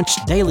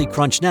TechCrunch Daily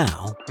Crunch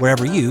now,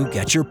 wherever you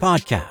get your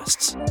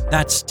podcasts.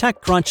 That's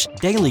TechCrunch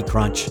Daily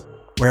Crunch,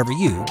 wherever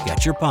you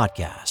get your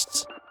podcasts.